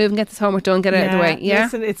 let's get moving, get this homework done, get it out of the way. Yeah,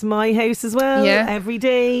 listen, it's my house as well, every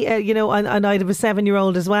day, and I'd have a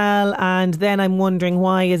 7-year-old as well, and then I'm wondering,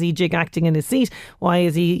 why is he jig acting in his seat? Why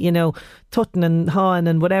is he, tutting and hawing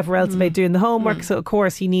and whatever else about doing the homework? So of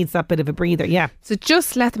course he needs that bit of a breather. So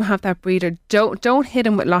just let them have that breather. Don't hit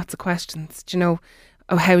him with lots of questions.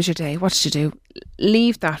 Oh, how's your day? What did you do?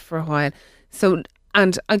 Leave that for a while. So,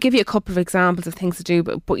 and I'll give you a couple of examples of things to do,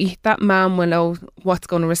 but that mum will know what's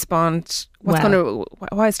going to respond, why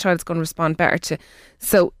his child's going to respond better to.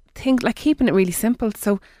 So think like keeping it really simple.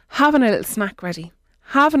 So having a little snack ready,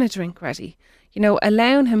 having a drink ready,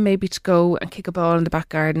 allowing him maybe to go and kick a ball in the back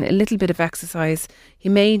garden, a little bit of exercise. He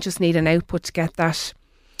may just need an output to get that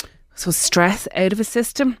stress out of his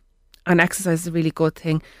system, and exercise is a really good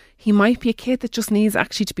thing. He might be a kid that just needs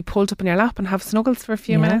actually to be pulled up in your lap and have snuggles for a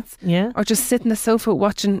few minutes. Yeah. Or just sit on the sofa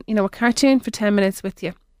watching, a cartoon for 10 minutes with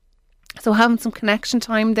you. So having some connection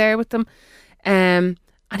time there with them. And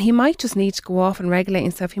he might just need to go off and regulate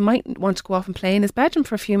himself. He might want to go off and play in his bedroom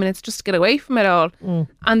for a few minutes just to get away from it all.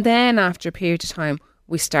 And then after a period of time,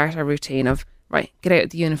 we start our routine of, right, get out of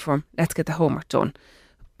the uniform, let's get the homework done.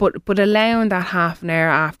 But allowing that half an hour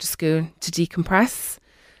after school to decompress.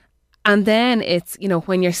 And then it's,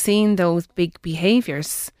 when you're seeing those big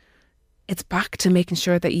behaviours, it's back to making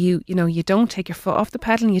sure that you don't take your foot off the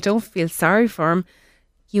pedal and you don't feel sorry for him.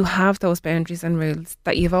 You have those boundaries and rules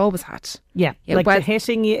that you've always had. Yeah, like the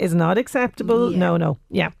hitting you is not acceptable. Yeah. No.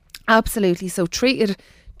 Yeah. Absolutely. So treat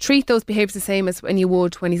those behaviours the same as when you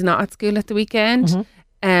would when he's not at school at the weekend.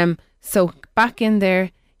 So back in there,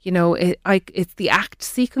 it's the act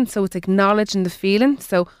sequence, so it's acknowledging the feeling.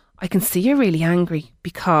 So I can see you're really angry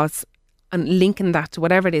because, and linking that to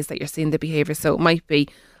whatever it is that you're seeing the behaviour. So it might be,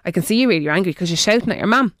 I can see you're really angry because you're shouting at your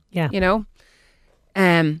mum. Yeah.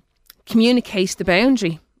 Communicate the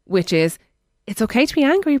boundary, which is, it's okay to be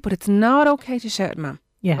angry, but it's not okay to shout at mum.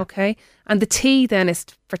 Yeah. Okay. And the T then is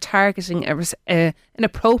for targeting an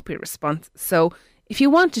appropriate response. So if you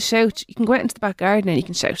want to shout, you can go out into the back garden and you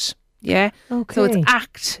can shout. Yeah. Okay. So it's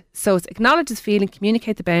act. So it's acknowledge his feeling,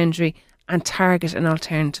 communicate the boundary, and target an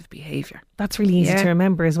alternative behaviour. That's really easy to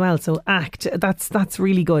remember as well. So act, that's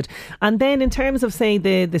really good. And then in terms of, say,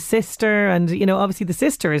 the sister, and obviously the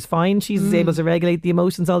sister is fine, she's able to regulate the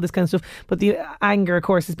emotions, all this kind of stuff, but the anger of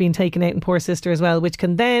course is being taken out in poor sister as well, which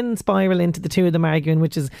can then spiral into the two of them arguing,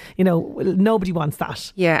 which is, nobody wants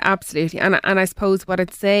that. Yeah, absolutely. And I suppose what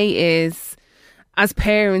I'd say is, as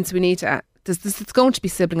parents, we need to, it's going to be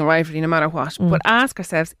sibling rivalry no matter what, but ask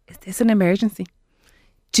ourselves, is this an emergency?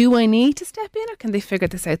 Do I need to step in, or can they figure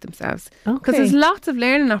this out themselves? Because there's lots of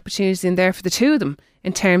learning opportunities in there for the two of them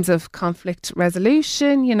in terms of conflict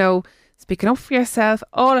resolution, speaking up for yourself,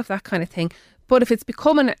 all of that kind of thing. But if it's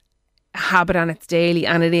becoming a habit and it's daily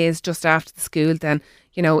and it is just after the school, then,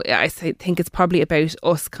 I think it's probably about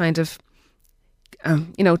us kind of,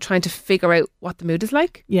 trying to figure out what the mood is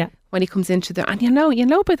like. Yeah. When he comes into the, and you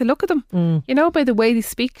know by the look of them, by the way they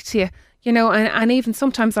speak to you. And even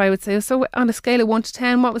sometimes I would say, so on a scale of 1 to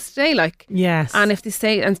 10, what was today like? Yes. And if they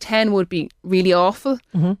say, and 10 would be really awful.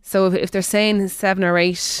 So if they're saying 7 or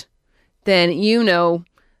 8, then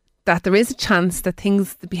that there is a chance that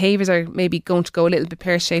the behaviours are maybe going to go a little bit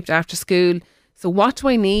pear-shaped after school. So what do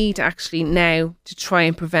I need actually now to try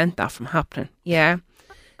and prevent that from happening? Yeah.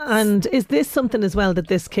 And is this something as well that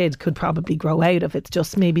this kid could probably grow out of? It's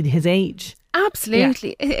just maybe his age.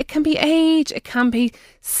 Absolutely. Yeah. It can be age, it can be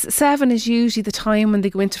 7 is usually the time when they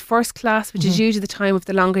go into first class, which is usually the time of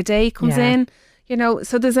the longer day comes in,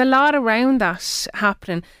 so there's a lot around that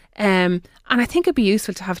happening. And I think it'd be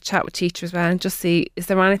useful to have a chat with teachers as well and just see, is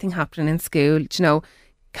there anything happening in school?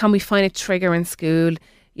 Can we find a trigger in school?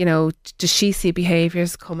 Does she see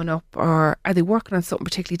behaviours coming up, or are they working on something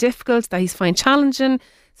particularly difficult that he's finding challenging?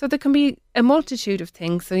 So there can be a multitude of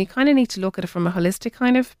things. So you kind of need to look at it from a holistic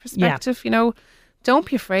kind of perspective. Don't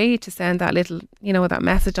be afraid to send that little, that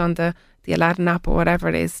message on the Aladdin app or whatever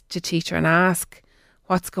it is to teacher and ask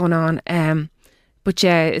what's going on. But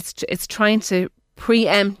yeah, it's trying to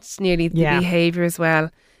preempt nearly the behaviour as well.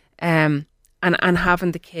 And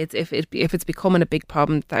having the kids, if it's becoming a big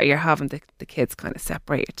problem, that you're having the kids kind of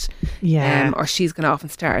separated. Yeah. Or she's going off and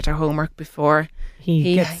start her homework before.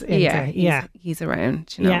 he gets into. He's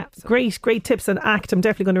around, you know. Yeah, so. Great tips on ACT. I'm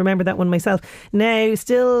definitely going to remember that one myself. Now,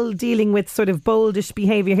 still dealing with sort of boldish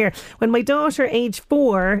behaviour here. When my daughter, age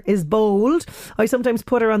 4, is bold, I sometimes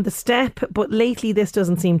put her on the step, but lately this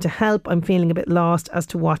doesn't seem to help. I'm feeling a bit lost as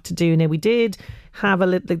to what to do. Now, we did have a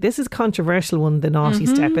little, this is a controversial one, the naughty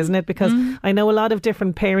step, isn't it? Because I know a lot of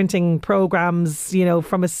different parenting programmes, you know,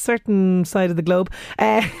 from a certain side of the globe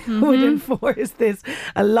would enforce this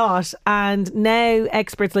a lot. And now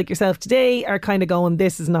experts like yourself today are kind of going,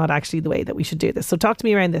 this is not actually the way that we should do this. So talk to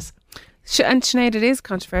me around this. And Sinead, it is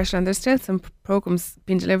controversial, and there's still some programmes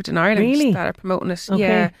being delivered in Ireland that are promoting it. Okay.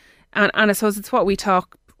 Yeah. And I suppose it's what we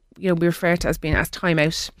talk, you know, we refer to as being as time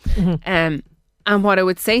out. And what I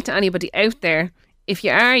would say to anybody out there, if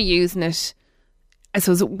you are using it, I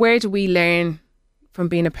suppose, where do we learn from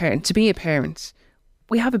being a parent? To be a parent,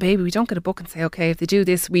 we have a baby, we don't get a book and say, okay, if they do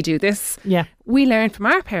this, we do this. Yeah. We learn from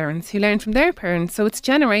our parents who learn from their parents. So it's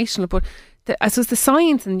generational. But I suppose the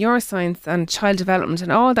science and neuroscience and child development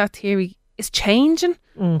and all that theory is changing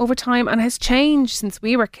over time, and has changed since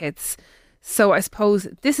we were kids. So I suppose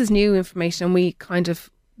this is new information, and we kind of,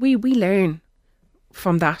 we learn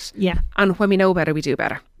from that. Yeah. And when we know better, we do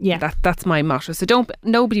better. Yeah. That's my motto. So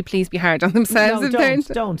nobody please be hard on themselves. No,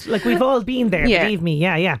 don't. Like, we've all been there, believe me.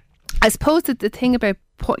 Yeah. I suppose that the thing about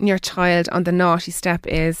putting your child on the naughty step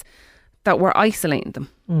is that we're isolating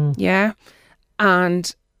them. Yeah.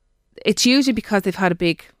 And it's usually because they've had a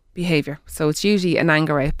big behaviour. So it's usually an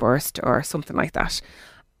anger outburst or something like that.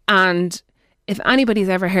 And if anybody's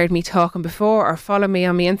ever heard me talking before or follow me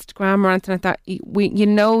on my Instagram or anything like that, you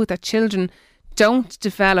know that children don't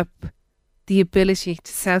develop the ability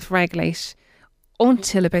to self-regulate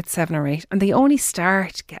until about 7 or 8, and they only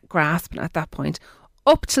start grasping at that point.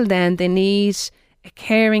 Up till then, they need a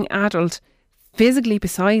caring adult physically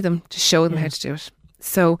beside them to show them how to do it.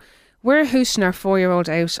 So we're hooshing our 4-year-old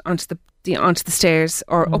out onto the stairs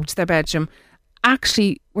or up to their bedroom.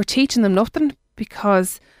 Actually, we're teaching them nothing,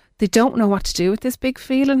 because they don't know what to do with this big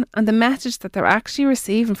feeling, and the message that they're actually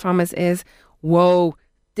receiving from us is, whoa,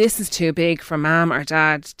 this is too big for mum or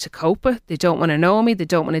dad to cope with. They don't want to know me. They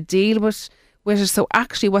don't want to deal with it. So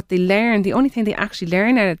actually what they learn, the only thing they actually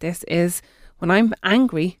learn out of this is, when I'm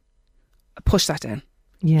angry, I push that down.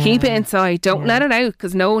 Yeah. Keep it inside. Don't let it out,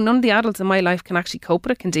 because none of the adults in my life can actually cope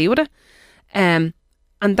with it, can deal with it. And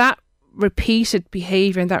that repeated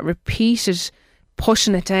behaviour and that repeated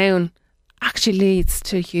pushing it down actually leads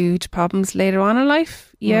to huge problems later on in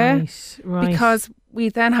life. Yeah. Right. Because we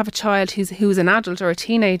then have a child who's an adult or a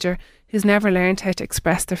teenager who's never learned how to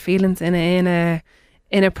express their feelings in a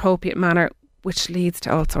inappropriate manner, which leads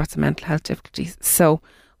to all sorts of mental health difficulties. So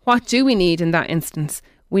what do we need in that instance?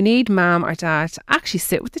 We need mum or dad to actually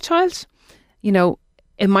sit with the child. You know,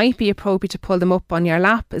 it might be appropriate to pull them up on your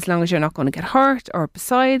lap, as long as you're not going to get hurt, or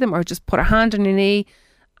beside them, or just put a hand on your knee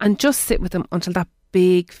and just sit with them until that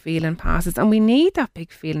big feeling passes. And we need that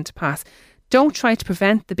big feeling to pass. Don't try to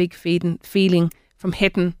prevent the big feeling from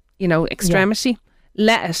hitting, extremity.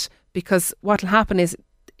 Let it, because what'll happen is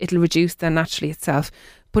it'll reduce then naturally itself.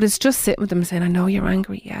 But it's just sitting with them and saying, I know you're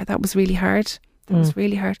angry. Yeah, that was really hard. That was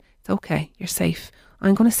really hard. It's okay. You're safe.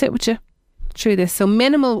 I'm going to sit with you through this. So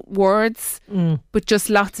minimal words, but just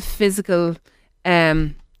lots of physical,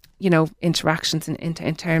 interactions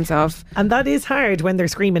in terms of... And that is hard when they're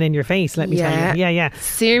screaming in your face, let me tell you. Yeah.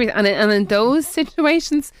 Serious. And in those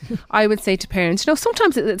situations, I would say to parents,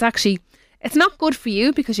 sometimes it's actually... It's not good for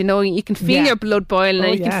you, because you can feel your blood boiling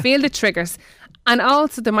and you can feel the triggers. And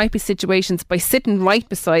also there might be situations by sitting right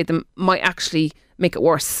beside them might actually make it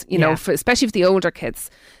worse, especially for the older kids.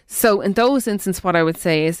 So in those instances, what I would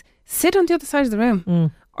say is sit on the other side of the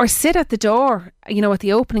room or sit at the door, at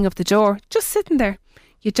the opening of the door, just sitting there.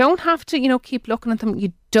 You don't have to, keep looking at them.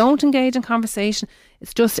 You don't engage in conversation.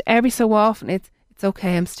 It's just every so often, it's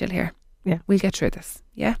okay, I'm still here. Yeah. We'll get through this.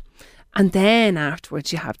 Yeah. And then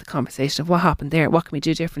afterwards you have the conversation of what happened there. What can we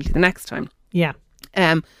do differently the next time? Yeah.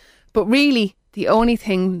 But really, the only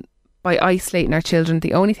thing, by isolating our children,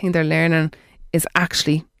 the only thing they're learning is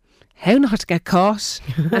actually how not to get caught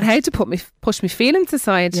and how to push my feelings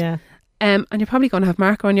aside. Yeah. And you're probably going to have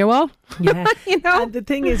marker on your wall. Yeah. And the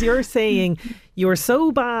thing is, you're saying, you're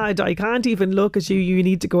so bad, I can't even look at you. You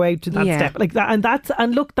need to go out to that step like that.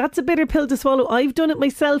 And look, that's a bitter pill to swallow. I've done it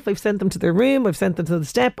myself. I've sent them to their room. I've sent them to the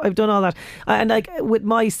step. I've done all that. And like with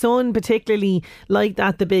my son, particularly like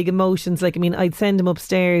that, the big emotions, I'd send him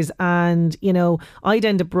upstairs and, I'd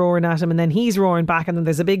end up roaring at him and then he's roaring back and then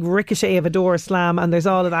there's a big ricochet of a door slam and there's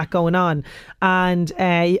all of that going on. And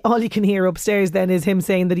all you can hear upstairs then is him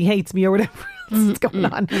saying that he hates me or whatever else is going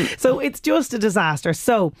on. So it's just a disaster.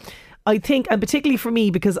 So I think, and particularly for me,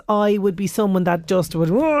 because I would be someone that just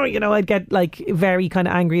would, I'd get like very kind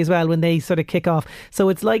of angry as well when they sort of kick off. So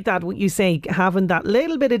it's like that, what you say, having that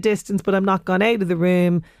little bit of distance, but I'm not gone out of the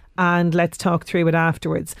room, and let's talk through it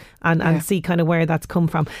afterwards and see kind of where that's come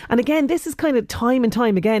from. And again, this is kind of time and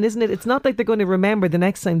time again, isn't it? It's not like they're going to remember the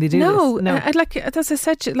next time they do this. No, like as I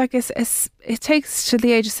said, like it takes to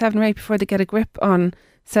the age of 7 or 8 before they get a grip on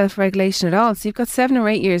self-regulation at all. So you've got 7 or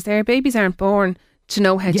 8 years there. Babies aren't born to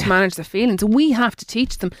know how to manage their feelings. We have to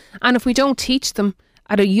teach them. And if we don't teach them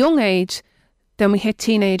at a young age, then we hit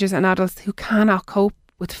teenagers and adults who cannot cope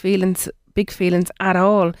with feelings, big feelings at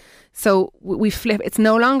all. So we flip. It's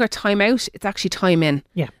no longer time out, it's actually time in.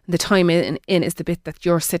 Yeah. The time in is the bit that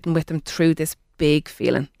you're sitting with them through this big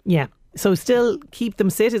feeling. Yeah. So still keep them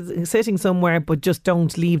sitting somewhere, but just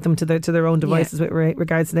don't leave them to their own devices with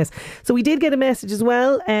regards to this. So we did get a message as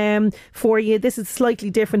well for you. This is slightly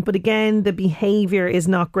different, but again, the behaviour is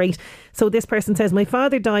not great. So this person says, my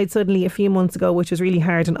father died suddenly a few months ago, which was really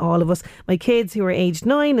hard on all of us. My kids, who were aged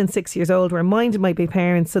 9 and 6 years old, were reminded by my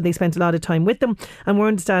parents, so they spent a lot of time with them and were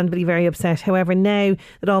understandably very upset. However, now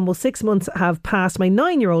that almost 6 months have passed, my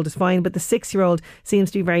 9-year-old is fine, but the 6-year-old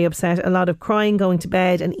seems to be very upset. A lot of crying, going to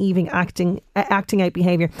bed, and even acting out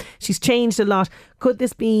behaviour. She's changed a lot. Could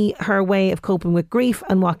this be her way of coping with grief,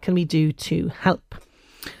 and what can we do to help?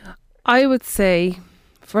 I would say,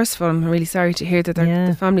 first of all, I'm really sorry to hear that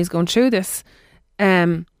the family's going through this.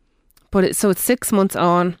 But it's 6 months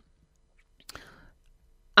on,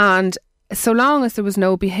 and so long as there was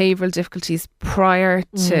no behavioural difficulties prior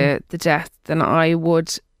to the death, then I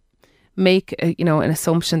would make an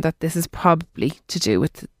assumption that this is probably to do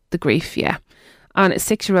with the grief. Yeah. And a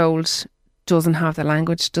 6-year-old doesn't have the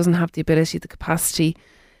language, doesn't have the ability, the capacity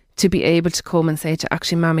to be able to come and say to,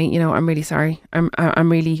 actually, Mammy, I'm really sorry.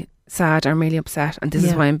 I'm really sad. I'm really upset. And this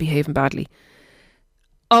is why I'm behaving badly.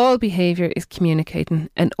 All behaviour is communicating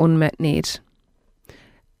an unmet need.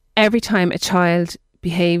 Every time a child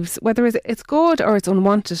behaves, whether it's good or it's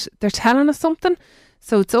unwanted, they're telling us something.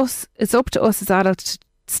 So it's up to us as adults to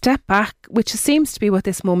step back, which seems to be what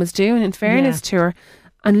this mum is doing, in fairness to her,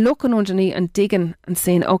 and looking underneath and digging and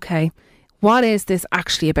saying, okay, what is this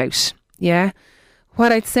actually about? Yeah.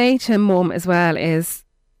 What I'd say to mum as well is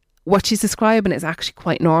what she's describing is actually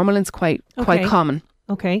quite normal and it's quite common.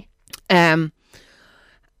 Okay. And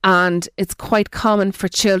it's quite common for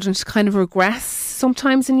children to kind of regress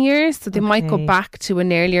sometimes in years. So they might go back to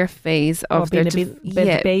an earlier phase of their bit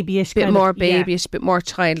babyish, bit more babyish, bit more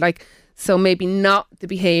childlike. So maybe not the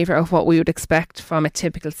behaviour of what we would expect from a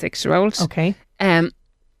typical 6-year-old. Okay.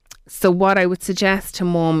 So what I would suggest to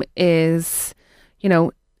mum is,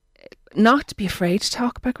 not to be afraid to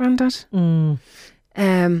talk about Grandad.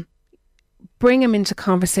 Bring him into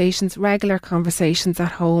conversations, regular conversations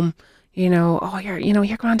at home. Your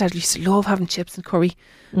Grandad used to love having chips and curry.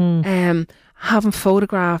 Having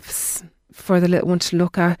photographs for the little one to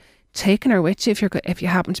look at, taking her with you if you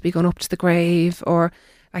happen to be going up to the grave, or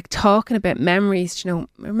like talking about memories.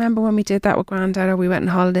 Remember when we did that with Grandad, or we went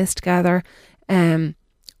on holidays together.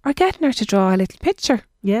 Or getting her to draw a little picture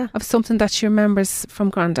of something that she remembers from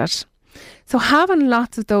Grandad. So having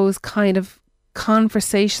lots of those kind of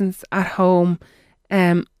conversations at home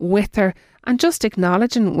with her, and just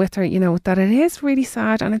acknowledging with her, that it is really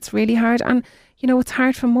sad and it's really hard, and it's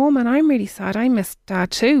hard for mum, and I'm really sad, I miss dad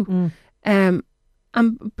too. And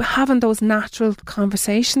having those natural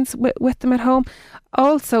conversations with them at home.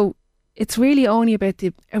 Also, it's really only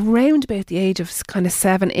around about the age of kind of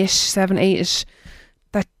 7-ish, 7, 8-ish,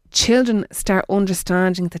 that children start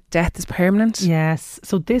understanding that death is permanent. Yes.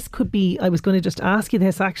 So this could be, I was going to just ask you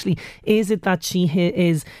this actually, is it that she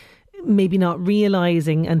is maybe not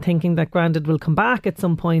realising and thinking that Grandad will come back at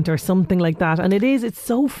some point or something like that? And it's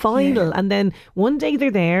so final. And then one day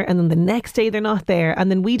they're there and then the next day they're not there.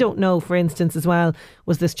 And then we don't know, for instance, as well,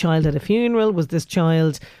 was this child at a funeral? Was this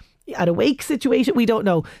child at a wake situation? We don't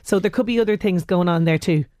know. So there could be other things going on there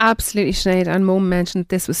too. Absolutely, Sinead. And mum mentioned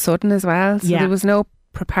this was sudden as well. So there was no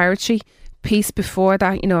preparatory piece before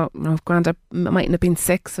that. Grandad mightn't have been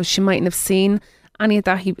sick, so she mightn't have seen any of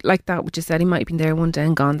that. What you said, he might have been there one day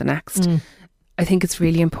and gone the next. I think it's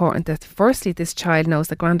really important that firstly this child knows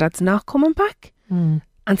that Grandad's not coming back, and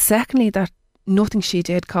secondly that nothing she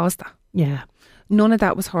did caused that. Yeah. None of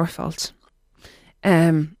that was her fault.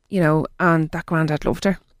 And that Grandad loved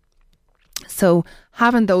her. So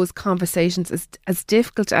having those conversations, as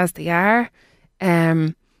difficult as they are,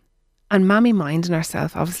 and Mammy minding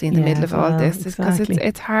herself obviously in the middle of all this, because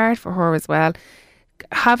it's hard for her as well.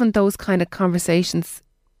 Having those kind of conversations,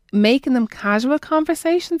 making them casual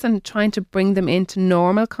conversations and trying to bring them into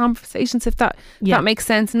normal conversations, if that makes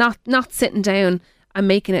sense. Not sitting down and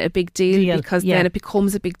making it a big deal because then it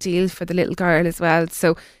becomes a big deal for the little girl as well.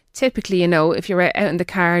 So typically, if you're out in the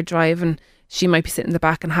car driving, she might be sitting in the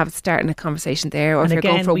back and starting a conversation there, or if you're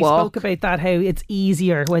going for a walk. We spoke about that, how it's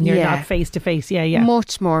easier when you're not face to face.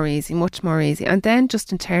 Much more easy. And then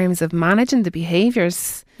just in terms of managing the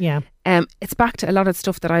behaviours, it's back to a lot of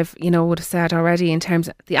stuff that I've would have said already in terms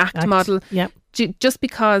of the ACT model. Just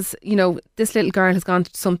because this little girl has gone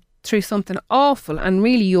through something awful and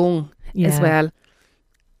really young as well.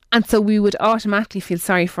 And so we would automatically feel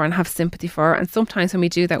sorry for her and have sympathy for her. And sometimes when we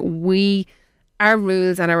do that, our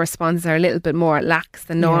rules and our responses are a little bit more lax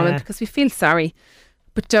than normal because we feel sorry.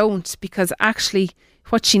 But don't, because actually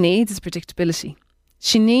what she needs is predictability.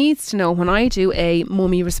 She needs to know when I do A,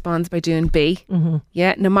 mummy responds by doing B.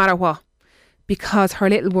 No matter what. Because her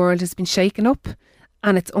little world has been shaken up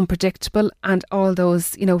and it's unpredictable, and all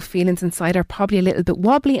those, feelings inside are probably a little bit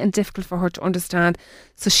wobbly and difficult for her to understand.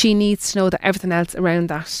 So she needs to know that everything else around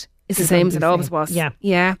that is the same as it always was. Yeah.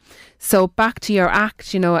 So back to your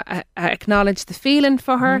ACT, acknowledge the feeling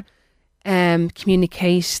for her,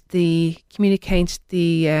 communicate the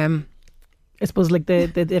I suppose like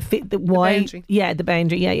the why, boundary. The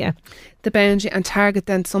boundary, the boundary, and target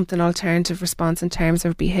then something alternative response in terms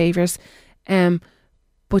of behaviours. But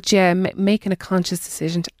making a conscious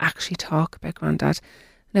decision to actually talk about Grandad.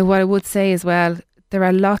 Now, what I would say as well, there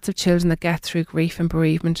are lots of children that get through grief and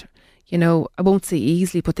bereavement. I won't say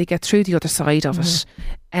easily, but they get through the other side of it.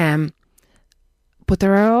 But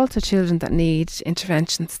there are also children that need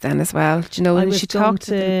interventions then as well. I was going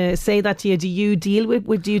to say that to you. Do you deal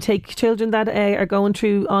with? Do you take children that are going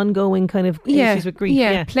through ongoing kind of issues with grief?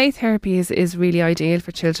 Yeah, play therapy is really ideal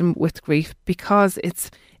for children with grief because it's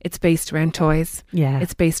based around toys.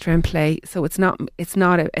 It's based around play. So it's not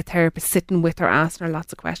a therapist sitting with her asking her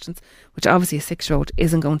lots of questions, which obviously a 6-year-old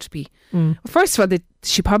isn't going to be. Well, first of all,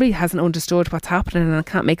 she probably hasn't understood what's happening and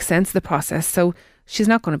can't make sense of the process. So she's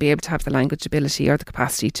not going to be able to have the language ability or the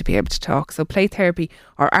capacity to be able to talk. So play therapy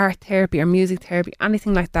or art therapy or music therapy,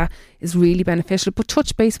 anything like that is really beneficial. But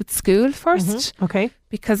touch base with school first. Okay.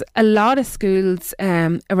 Because a lot of schools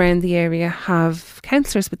around the area have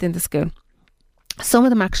counsellors within the school. Some of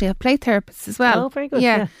them actually have play therapists as well. Oh, very good.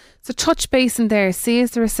 Yeah. So touch base in there. See,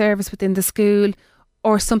 is there a service within the school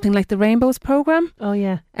or something like the Rainbows programme? Oh,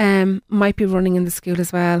 yeah. Might be running in the school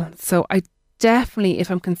as well. So I definitely,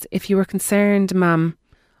 if you were concerned, ma'am,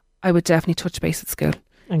 I would definitely touch base at school.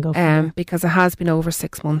 And go from because it has been over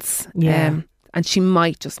 6 months. And she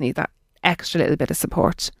might just need that extra little bit of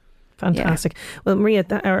support. Fantastic. Well, Maria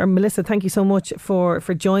or Melissa, thank you so much for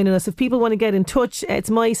joining us. If people want to get in touch, it's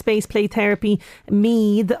MySpace Play Therapy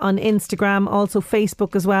Meath on Instagram, also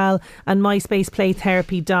Facebook as well, and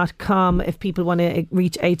myspaceplaytherapy.com if people want to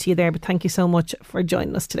reach out to you there. But thank you so much for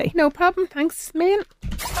joining us today. No problem. Thanks, man.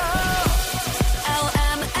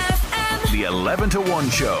 The 11 to 1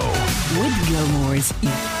 show with Gilmore's.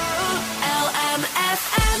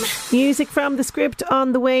 Music from the script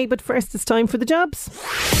on the way, but first it's time for the jobs.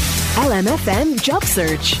 LMFM Job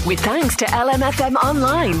Search with thanks to LMFM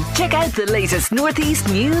Online. Check out the latest Northeast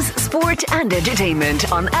news, sport and entertainment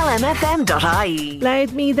on lmfm.ie.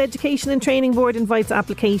 Louth Meath Education and Training Board invites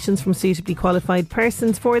applications from suitably qualified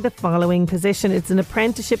persons for the following position. It's an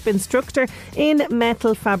apprenticeship instructor in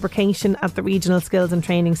metal fabrication at the Regional Skills and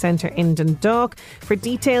Training Centre in Dundalk. For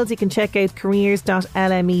details you can check out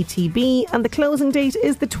careers.lmetb and the closing date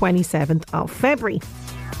is the 27th of February.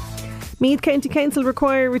 Meath County Council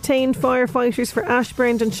require retained firefighters for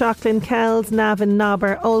Ashburn, Dunshaughlin, Kells, Navan,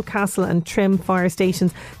 Nobber, Oldcastle and Trim fire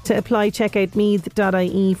stations. To apply, check out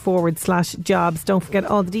meath.ie/jobs. Don't forget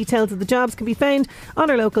all the details of the jobs can be found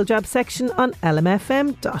on our local jobs section on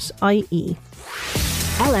lmfm.ie.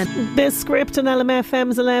 The script on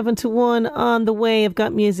LMFM's 11 to 1 on the way. I've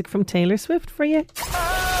got music from Taylor Swift for you.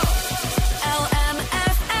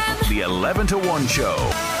 The 11 to 1 show.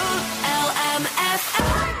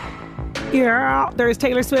 Yeah, there's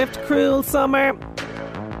Taylor Swift, Cruel Summer.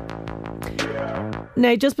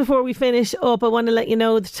 Now, just before we finish up, I want to let you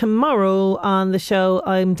know that tomorrow on the show,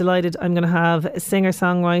 I'm delighted I'm going to have a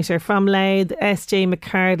singer-songwriter from Louth, SJ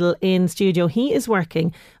McCardle, in studio. He is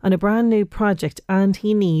working on a brand new project and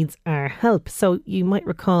he needs our help. So you might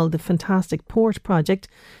recall the fantastic Port project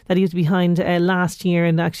that he was behind last year,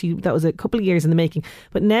 and actually that was a couple of years in the making.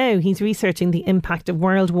 But now he's researching the impact of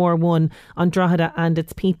World War I on Drogheda and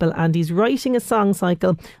its people, and he's writing a song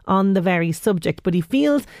cycle on the very subject. But he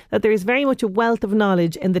feels that there is very much a wealth of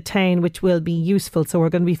knowledge in the town which will be useful. So we're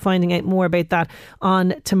going to be finding out more about that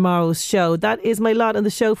on tomorrow's show. That is my lot on the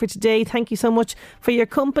show for today. Thank you so much for your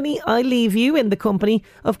company. I leave you in the company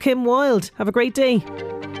of Kim Wilde. Have a great day.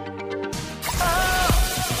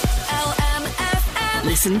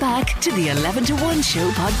 Listen back to the 11 to 1 show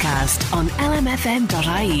podcast on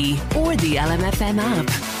lmfm.ie or the LMFM app.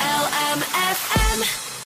 LMFM.